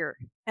a year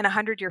in a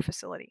 100-year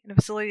facility, in a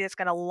facility that's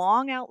going to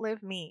long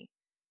outlive me.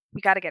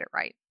 We got to get it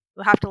right.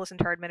 We'll have to listen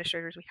to our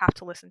administrators. We have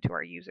to listen to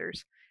our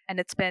users. And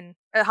it's been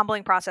a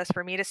humbling process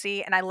for me to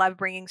see. And I love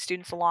bringing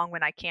students along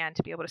when I can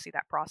to be able to see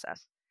that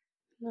process.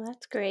 Well,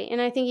 that's great.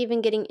 And I think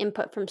even getting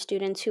input from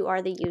students who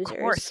are the Of users,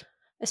 course.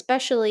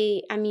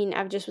 especially, I mean,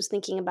 I just was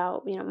thinking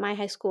about, my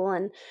high school,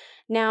 and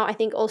now I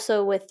think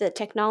also with the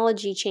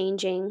technology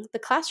changing, the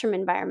classroom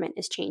environment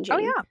is Oh, changing.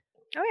 yeah.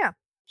 Oh, yeah.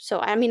 So,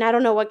 I mean, I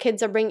don't know what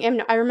kids are bringing.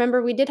 I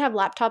remember we did have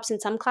laptops in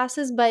some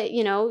classes, but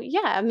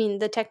yeah, I mean,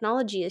 the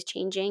technology is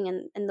changing,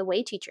 and the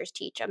way teachers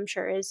teach, I'm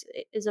sure, is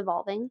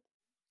evolving.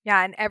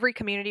 Yeah, and every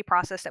community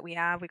process that we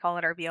have, we call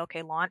it our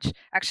VLK launch.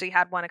 Actually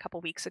had one a couple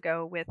weeks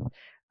ago with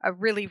a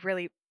really,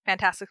 really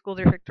fantastic school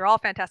district. They're all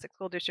fantastic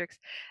school districts.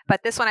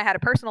 But this one I had a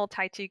personal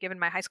tie to, given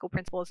my high school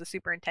principal is a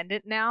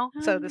superintendent now.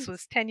 Oh, So this nice.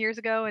 was 10 years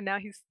ago and now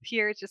he's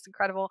here. It's just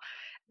incredible.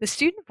 The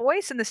student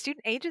voice and the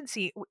student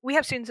agency, we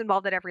have students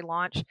involved at every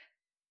launch.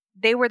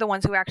 They were the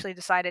ones who actually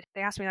decided.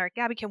 They asked me, they're like,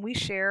 Gabby, can we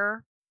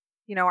share,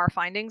 our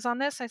findings on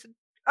this? I said,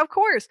 of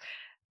course.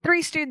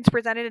 Three students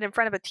presented it in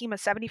front of a team of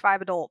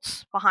 75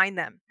 adults behind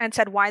them and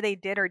said why they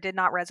did or did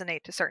not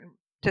resonate to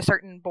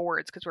certain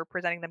boards, because we're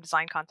presenting them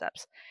design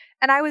concepts.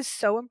 And I was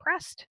so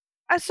impressed.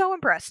 I was so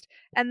impressed.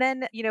 And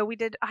then, we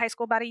did a high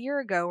school about a year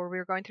ago where we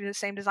were going through the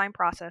same design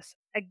process.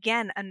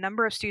 Again, a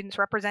number of students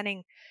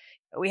representing.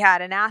 We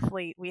had an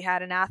athlete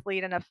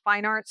and a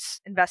fine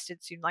arts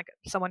invested student, like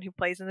someone who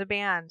plays in the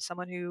band,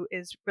 someone who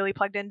is really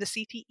plugged into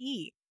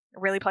CTE,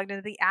 really plugged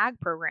into the ag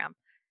program,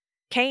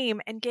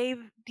 came and gave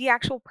the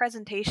actual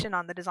presentation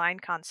on the design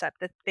concept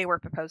that they were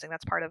proposing.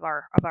 That's part of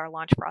our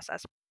launch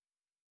process.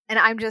 And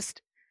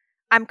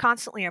I'm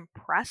constantly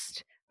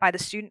impressed by the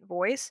student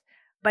voice,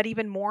 but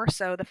even more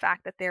so the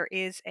fact that there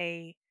is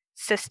a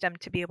system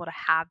to be able to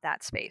have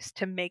that space,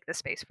 to make the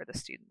space for the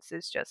students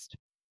is just,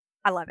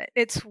 I love it.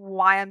 It's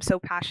why I'm so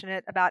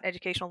passionate about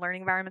educational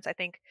learning environments. I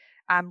think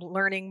I'm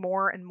learning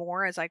more and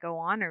more as I go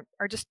on,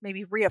 or just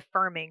maybe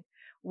reaffirming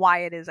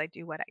why it is I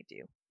do what I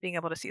do, being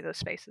able to see those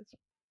spaces.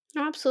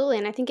 Absolutely.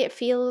 And I think it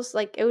feels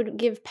like it would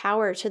give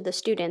power to the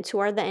students who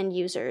are the end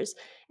users.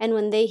 And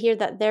when they hear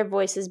that their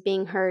voice is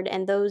being heard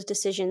and those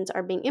decisions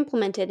are being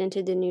implemented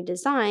into the new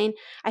design,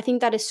 I think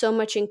that is so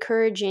much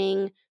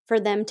encouraging for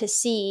them to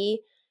see,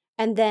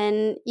 and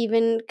then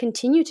even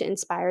continue to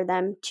inspire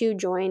them to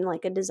join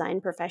like a design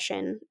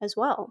profession as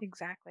well.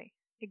 Exactly.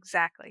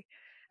 Exactly.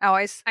 Oh,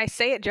 I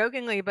say it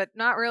jokingly, but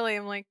not really.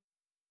 I'm like,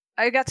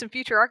 I got some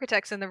future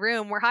architects in the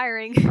room. We're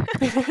hiring.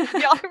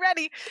 Y'all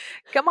ready?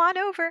 Come on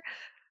over.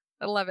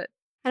 I love it.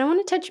 And I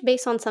want to touch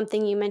base on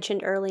something you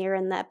mentioned earlier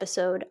in the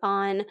episode,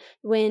 on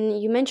when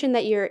you mentioned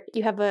that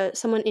you have a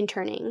someone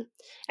interning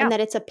Yeah. and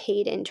that it's a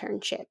paid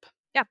internship.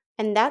 Yeah.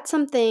 And that's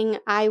something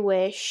I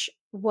wish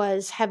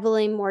was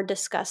heavily more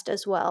discussed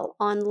as well,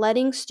 on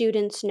letting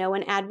students know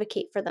and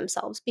advocate for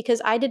themselves,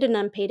 because I did an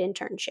unpaid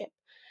internship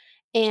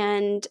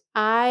and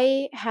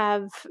I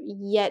have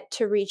yet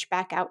to reach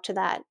back out to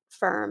that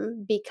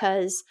firm,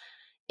 because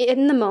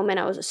in the moment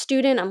I was a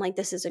student, I'm like,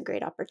 this is a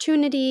great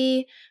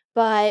opportunity.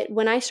 But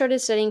when I started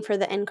studying for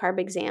the NCARB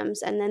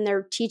exams, and then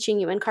they're teaching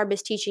you, NCARB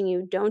is teaching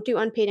you, don't do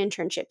unpaid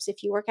internships.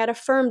 If you work at a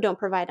firm, don't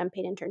provide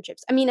unpaid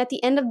internships. I mean, at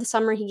the end of the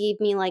summer, he gave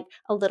me like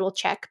a little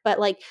check, but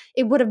like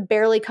it would have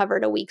barely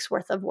covered a week's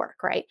worth of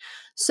work, right?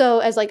 So,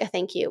 as like a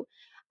thank you,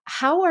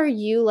 how are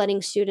you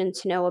letting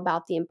students know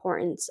about the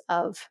importance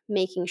of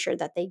making sure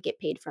that they get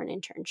paid for an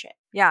internship?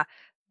 Yeah.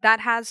 That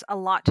has a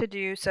lot to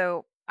do.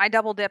 So I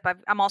double dip.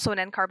 I'm also an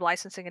NCARB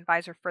licensing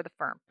advisor for the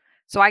firm.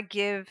 So I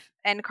give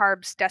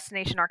NCARB's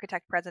destination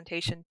architect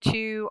presentation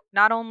to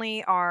not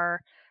only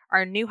our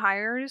new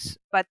hires,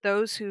 but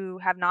those who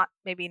have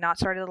maybe not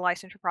started the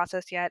licensure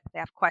process yet. They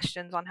have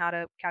questions on how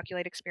to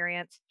calculate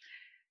experience.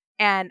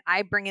 And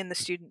I bring in the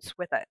students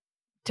with it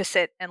to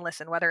sit and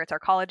listen, whether it's our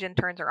college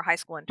interns or our high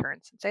school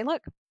interns, and say,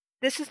 look,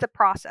 this is the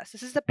process,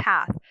 this is the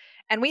path.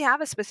 And we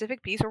have a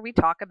specific piece where we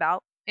talk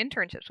about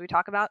internships. We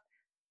talk about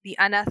the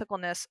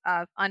unethicalness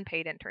of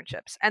unpaid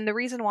internships. And the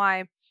reason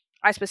why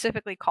I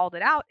specifically called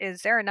it out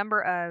is there are a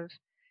number of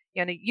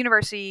the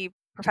university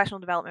professional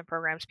development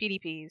programs,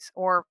 PDPs,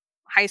 or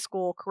high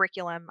school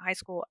curriculum, high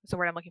school is the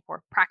word I'm looking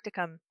for,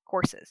 practicum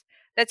courses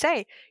that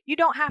say you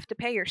don't have to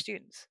pay your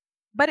students,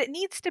 but it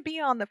needs to be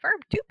on the firm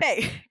to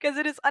pay because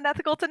it is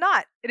unethical to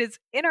not. It is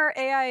in our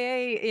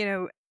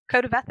AIA,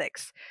 code of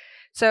ethics.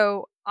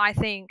 So I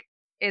think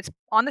it's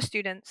on the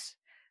students,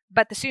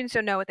 but the students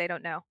don't know what they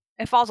don't know.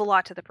 It falls a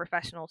lot to the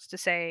professionals to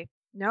say,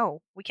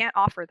 no, we can't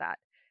offer that.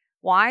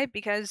 Why?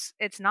 Because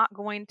it's not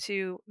going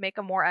to make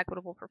a more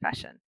equitable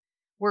profession.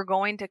 We're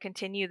going to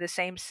continue the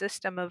same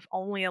system of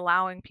only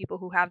allowing people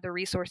who have the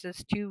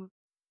resources to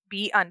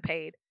be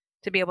unpaid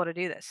to be able to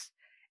do this.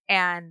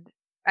 And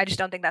I just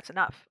don't think that's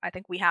enough. I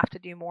think we have to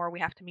do more.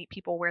 We have to meet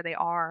people where they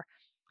are.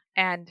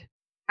 And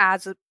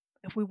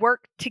if we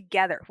work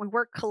together, if we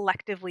work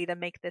collectively to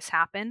make this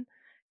happen,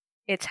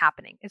 it's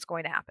happening. It's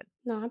going to happen.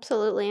 No,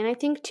 absolutely. And I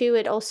think too,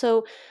 it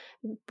also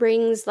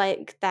brings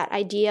like that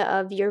idea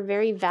of you're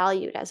very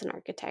valued as an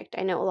architect.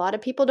 I know a lot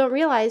of people don't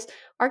realize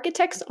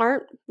architects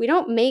we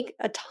don't make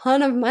a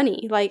ton of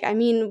money. Like, I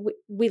mean,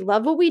 we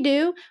love what we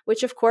do,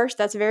 which of course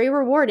that's very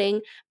rewarding.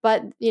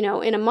 But,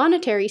 in a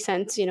monetary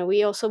sense,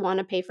 we also want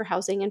to pay for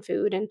housing and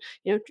food and,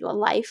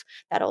 life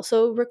that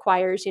also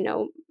requires,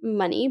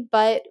 money,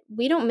 but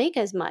we don't make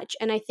as much.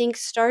 And I think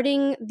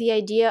starting the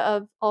idea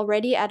of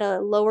already at a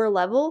lower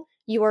level,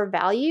 you are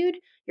valued,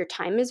 your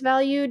time is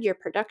valued, your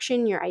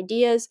production, your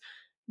ideas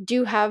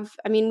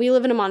we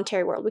live in a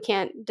monetary world. We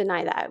can't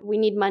deny that. We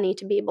need money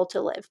to be able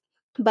to live.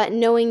 But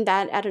knowing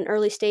that at an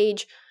early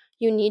stage,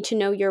 you need to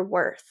know your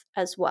worth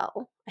as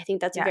well. I think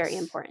that's very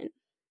Yes, important.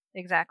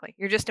 exactly.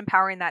 You're just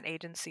empowering that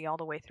agency all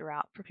the way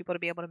throughout for people to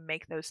be able to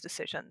make those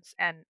decisions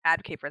and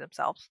advocate for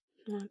themselves.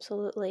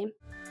 Absolutely.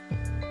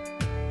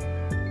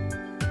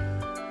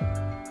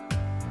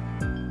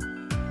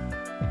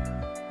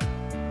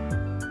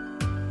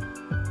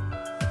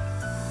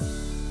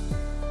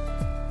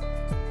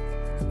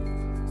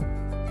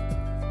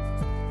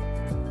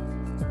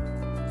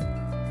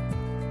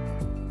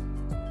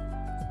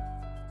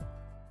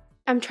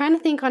 I'm trying to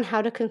think on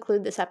how to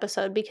conclude this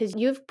episode because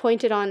you've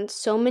pointed on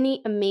so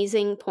many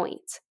amazing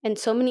points and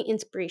so many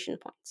inspiration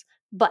points.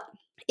 But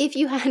if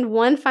you had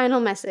one final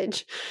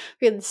message,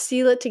 we could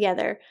seal it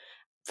together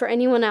for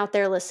anyone out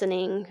there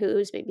listening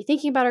who's maybe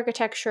thinking about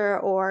architecture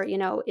or,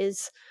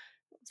 is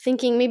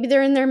thinking maybe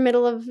they're in their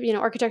middle of,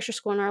 architecture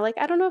school and are like,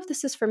 I don't know if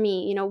this is for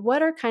me.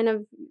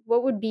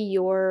 What would be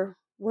your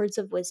words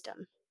of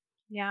wisdom?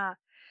 Yeah.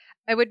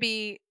 It would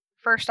be,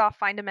 first off,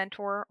 find a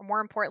mentor, or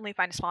more importantly,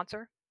 find a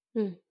sponsor.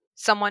 Hmm.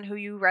 Someone who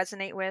you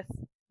resonate with,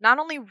 not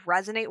only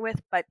resonate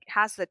with, but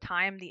has the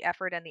time, the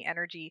effort, and the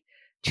energy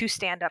to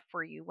stand up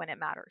for you when it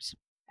matters.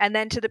 And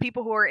then to the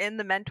people who are in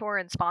the mentor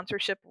and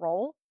sponsorship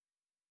role,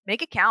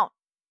 make it count.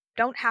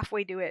 Don't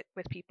halfway do it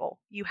with people.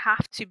 You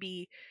have to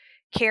be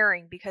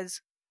caring,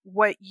 because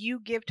what you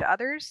give to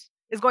others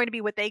is going to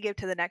be what they give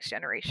to the next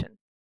generation.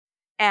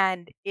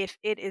 And if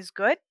it is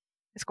good,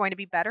 it's going to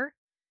be better.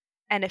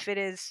 And if it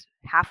is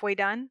halfway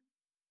done,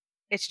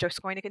 it's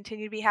just going to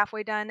continue to be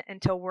halfway done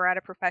until we're at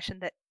a profession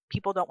that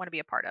people don't want to be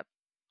a part of.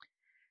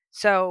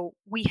 So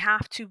we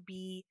have to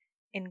be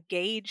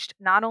engaged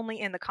not only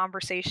in the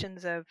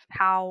conversations of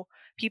how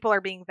people are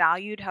being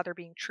valued, how they're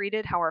being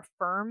treated, how our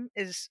firm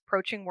is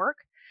approaching work,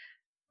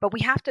 but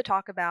we have to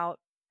talk about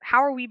how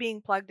are we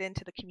being plugged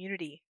into the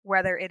community,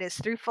 whether it is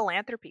through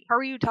philanthropy. How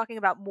are you talking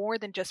about more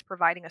than just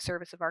providing a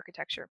service of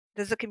architecture?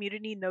 Does the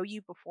community know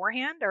you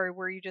beforehand, or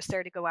were you just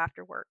there to go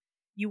after work?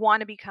 You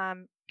want to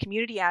become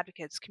community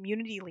advocates,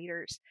 community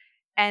leaders,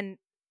 and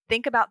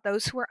think about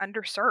those who are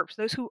underserved,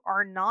 those who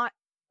are not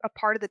a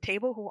part of the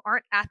table, who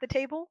aren't at the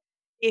table.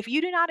 If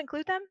you do not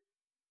include them,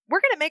 we're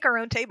going to make our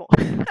own table.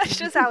 That's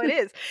just how it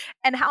is.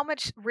 And how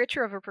much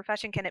richer of a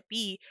profession can it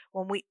be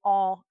when we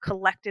all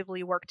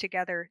collectively work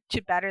together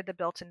to better the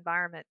built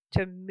environment,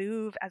 to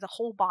move as a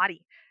whole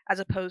body as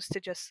opposed to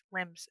just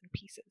limbs and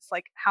pieces?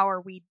 Like, how are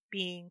we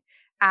being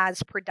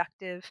as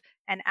productive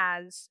and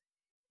as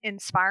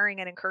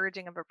inspiring and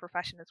encouraging of a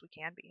profession as we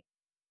can be?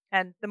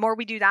 And the more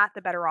we do that,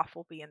 the better off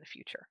we'll be in the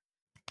future.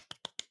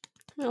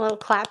 A little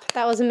clap.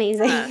 That was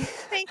amazing.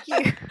 Thank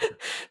you.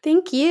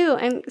 Thank you.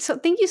 And so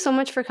thank you so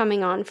much for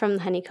coming on from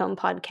the Honeycomb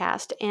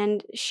podcast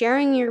and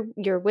sharing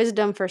your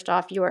wisdom, first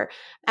off, your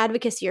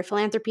advocacy, your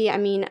philanthropy. I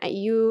mean, I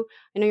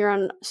know you're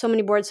on so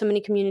many boards, so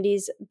many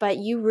communities, but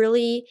you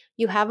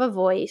have a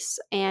voice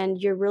and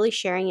you're really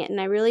sharing it.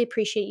 And I really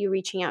appreciate you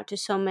reaching out to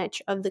so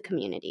much of the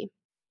community.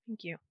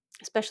 Thank you.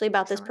 Especially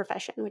about this So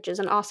profession, which is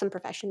an awesome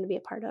profession to be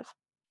a part of.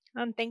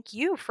 Thank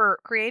you for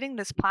creating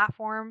this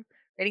platform,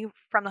 creating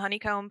from the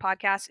Honeycomb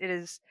podcast.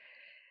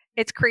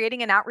 It's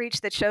creating an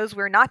outreach that shows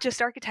we're not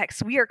just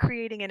architects. We are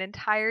creating an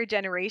entire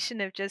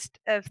generation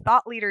of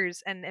thought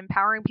leaders and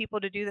empowering people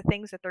to do the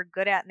things that they're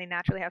good at and they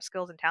naturally have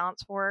skills and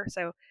talents for.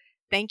 So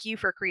thank you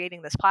for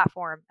creating this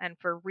platform and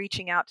for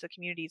reaching out to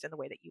communities in the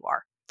way that you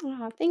are.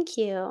 Oh, thank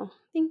you.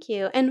 Thank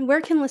you. And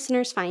where can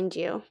listeners find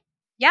you?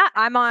 Yeah,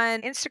 I'm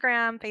on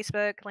Instagram,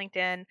 Facebook,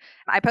 LinkedIn.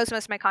 I post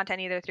most of my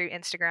content either through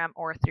Instagram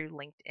or through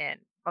LinkedIn,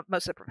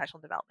 most of the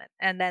professional development.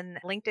 And then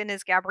LinkedIn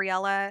is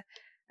Gabriella,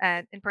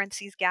 in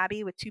parentheses,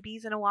 Gabby with 2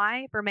 B's and a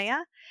Y,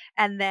 Bermea.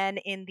 And then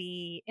in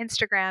the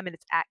Instagram,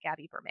 it's at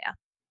Gabby Bermea.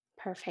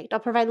 Perfect. I'll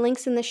provide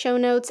links in the show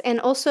notes.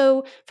 And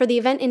also for the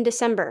event in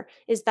December,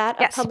 is that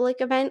a Yes. public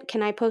event?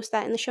 Can I post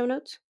that in the show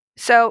notes?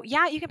 So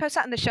yeah, you can post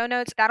that in the show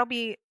notes. That'll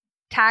be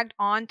tagged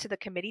on to the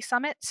committee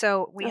summit.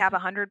 So we have a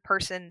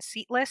 100-person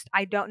seat list.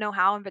 I don't know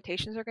how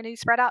invitations are going to be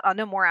spread out. I'll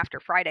know more after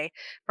Friday.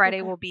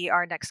 Friday will be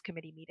our next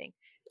committee meeting.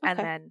 And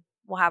then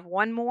we'll have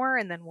one more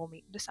and then we'll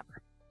meet in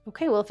December.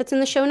 Okay, well, if it's in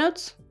the show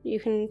notes,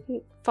 you can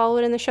follow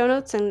it in the show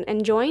notes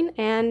and join.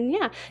 And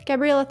yeah,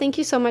 Gabriella, thank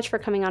you so much for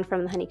coming on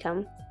from the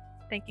Honeycomb.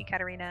 Thank you,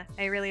 Katerina.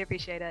 I really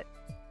appreciate it.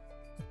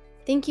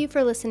 Thank you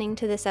for listening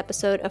to this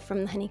episode of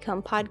From the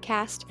Honeycomb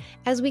podcast.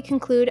 As we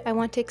conclude, I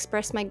want to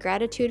express my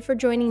gratitude for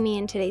joining me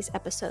in today's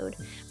episode.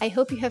 I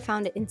hope you have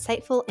found it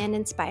insightful and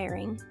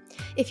inspiring.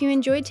 If you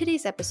enjoyed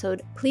today's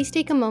episode, please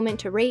take a moment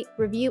to rate,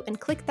 review, and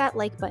click that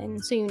like button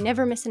so you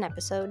never miss an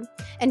episode.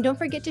 And don't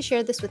forget to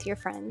share this with your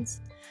friends.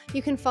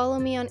 You can follow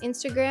me on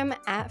Instagram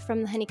at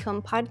From the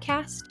Honeycomb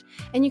podcast,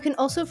 and you can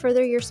also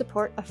further your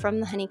support of From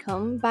the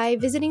Honeycomb by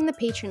visiting the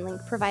Patreon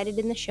link provided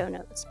in the show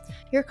notes.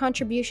 Your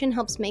contribution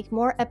helps make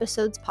more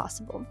episodes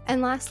possible.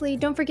 And lastly,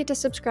 don't forget to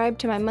subscribe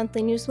to my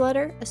monthly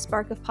newsletter, A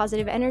Spark of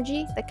Positive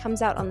Energy, that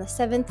comes out on the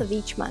 7th of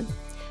each month.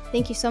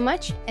 Thank you so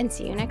much, and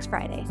see you next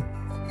Friday.